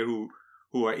educators in here who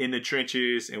are in the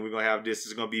trenches, and we're gonna have this.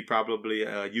 Is gonna be probably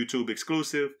a YouTube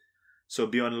exclusive, so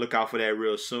be on the lookout for that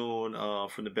real soon.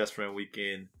 From the Best Friend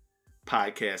Weekend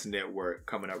podcast network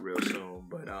coming up real soon.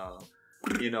 But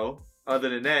other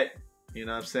than that, you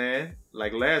know what I'm saying?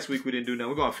 Like last week we didn't do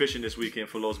nothing. We're going fishing this weekend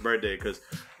for Los' birthday because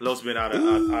Los been out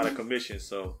of commission,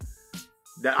 so.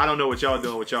 That I don't know what y'all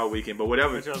doing with y'all weekend, but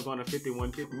whatever. Y'all's going to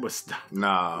 5150. But stop.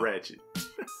 Nah. Ratchet.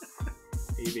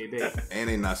 And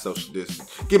they not social distance.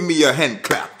 Give me a hand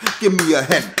clap. Give me a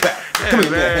hand clap. Come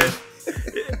here, man.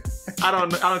 I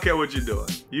don't care what you're doing.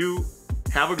 You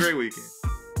have a great weekend.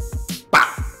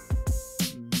 Bow.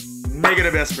 Make it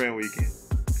a best friend weekend.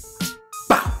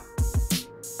 Bow.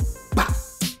 Bow.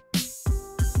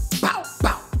 Bow.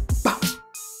 Bow. Bow.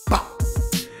 Bow.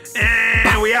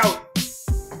 And we out.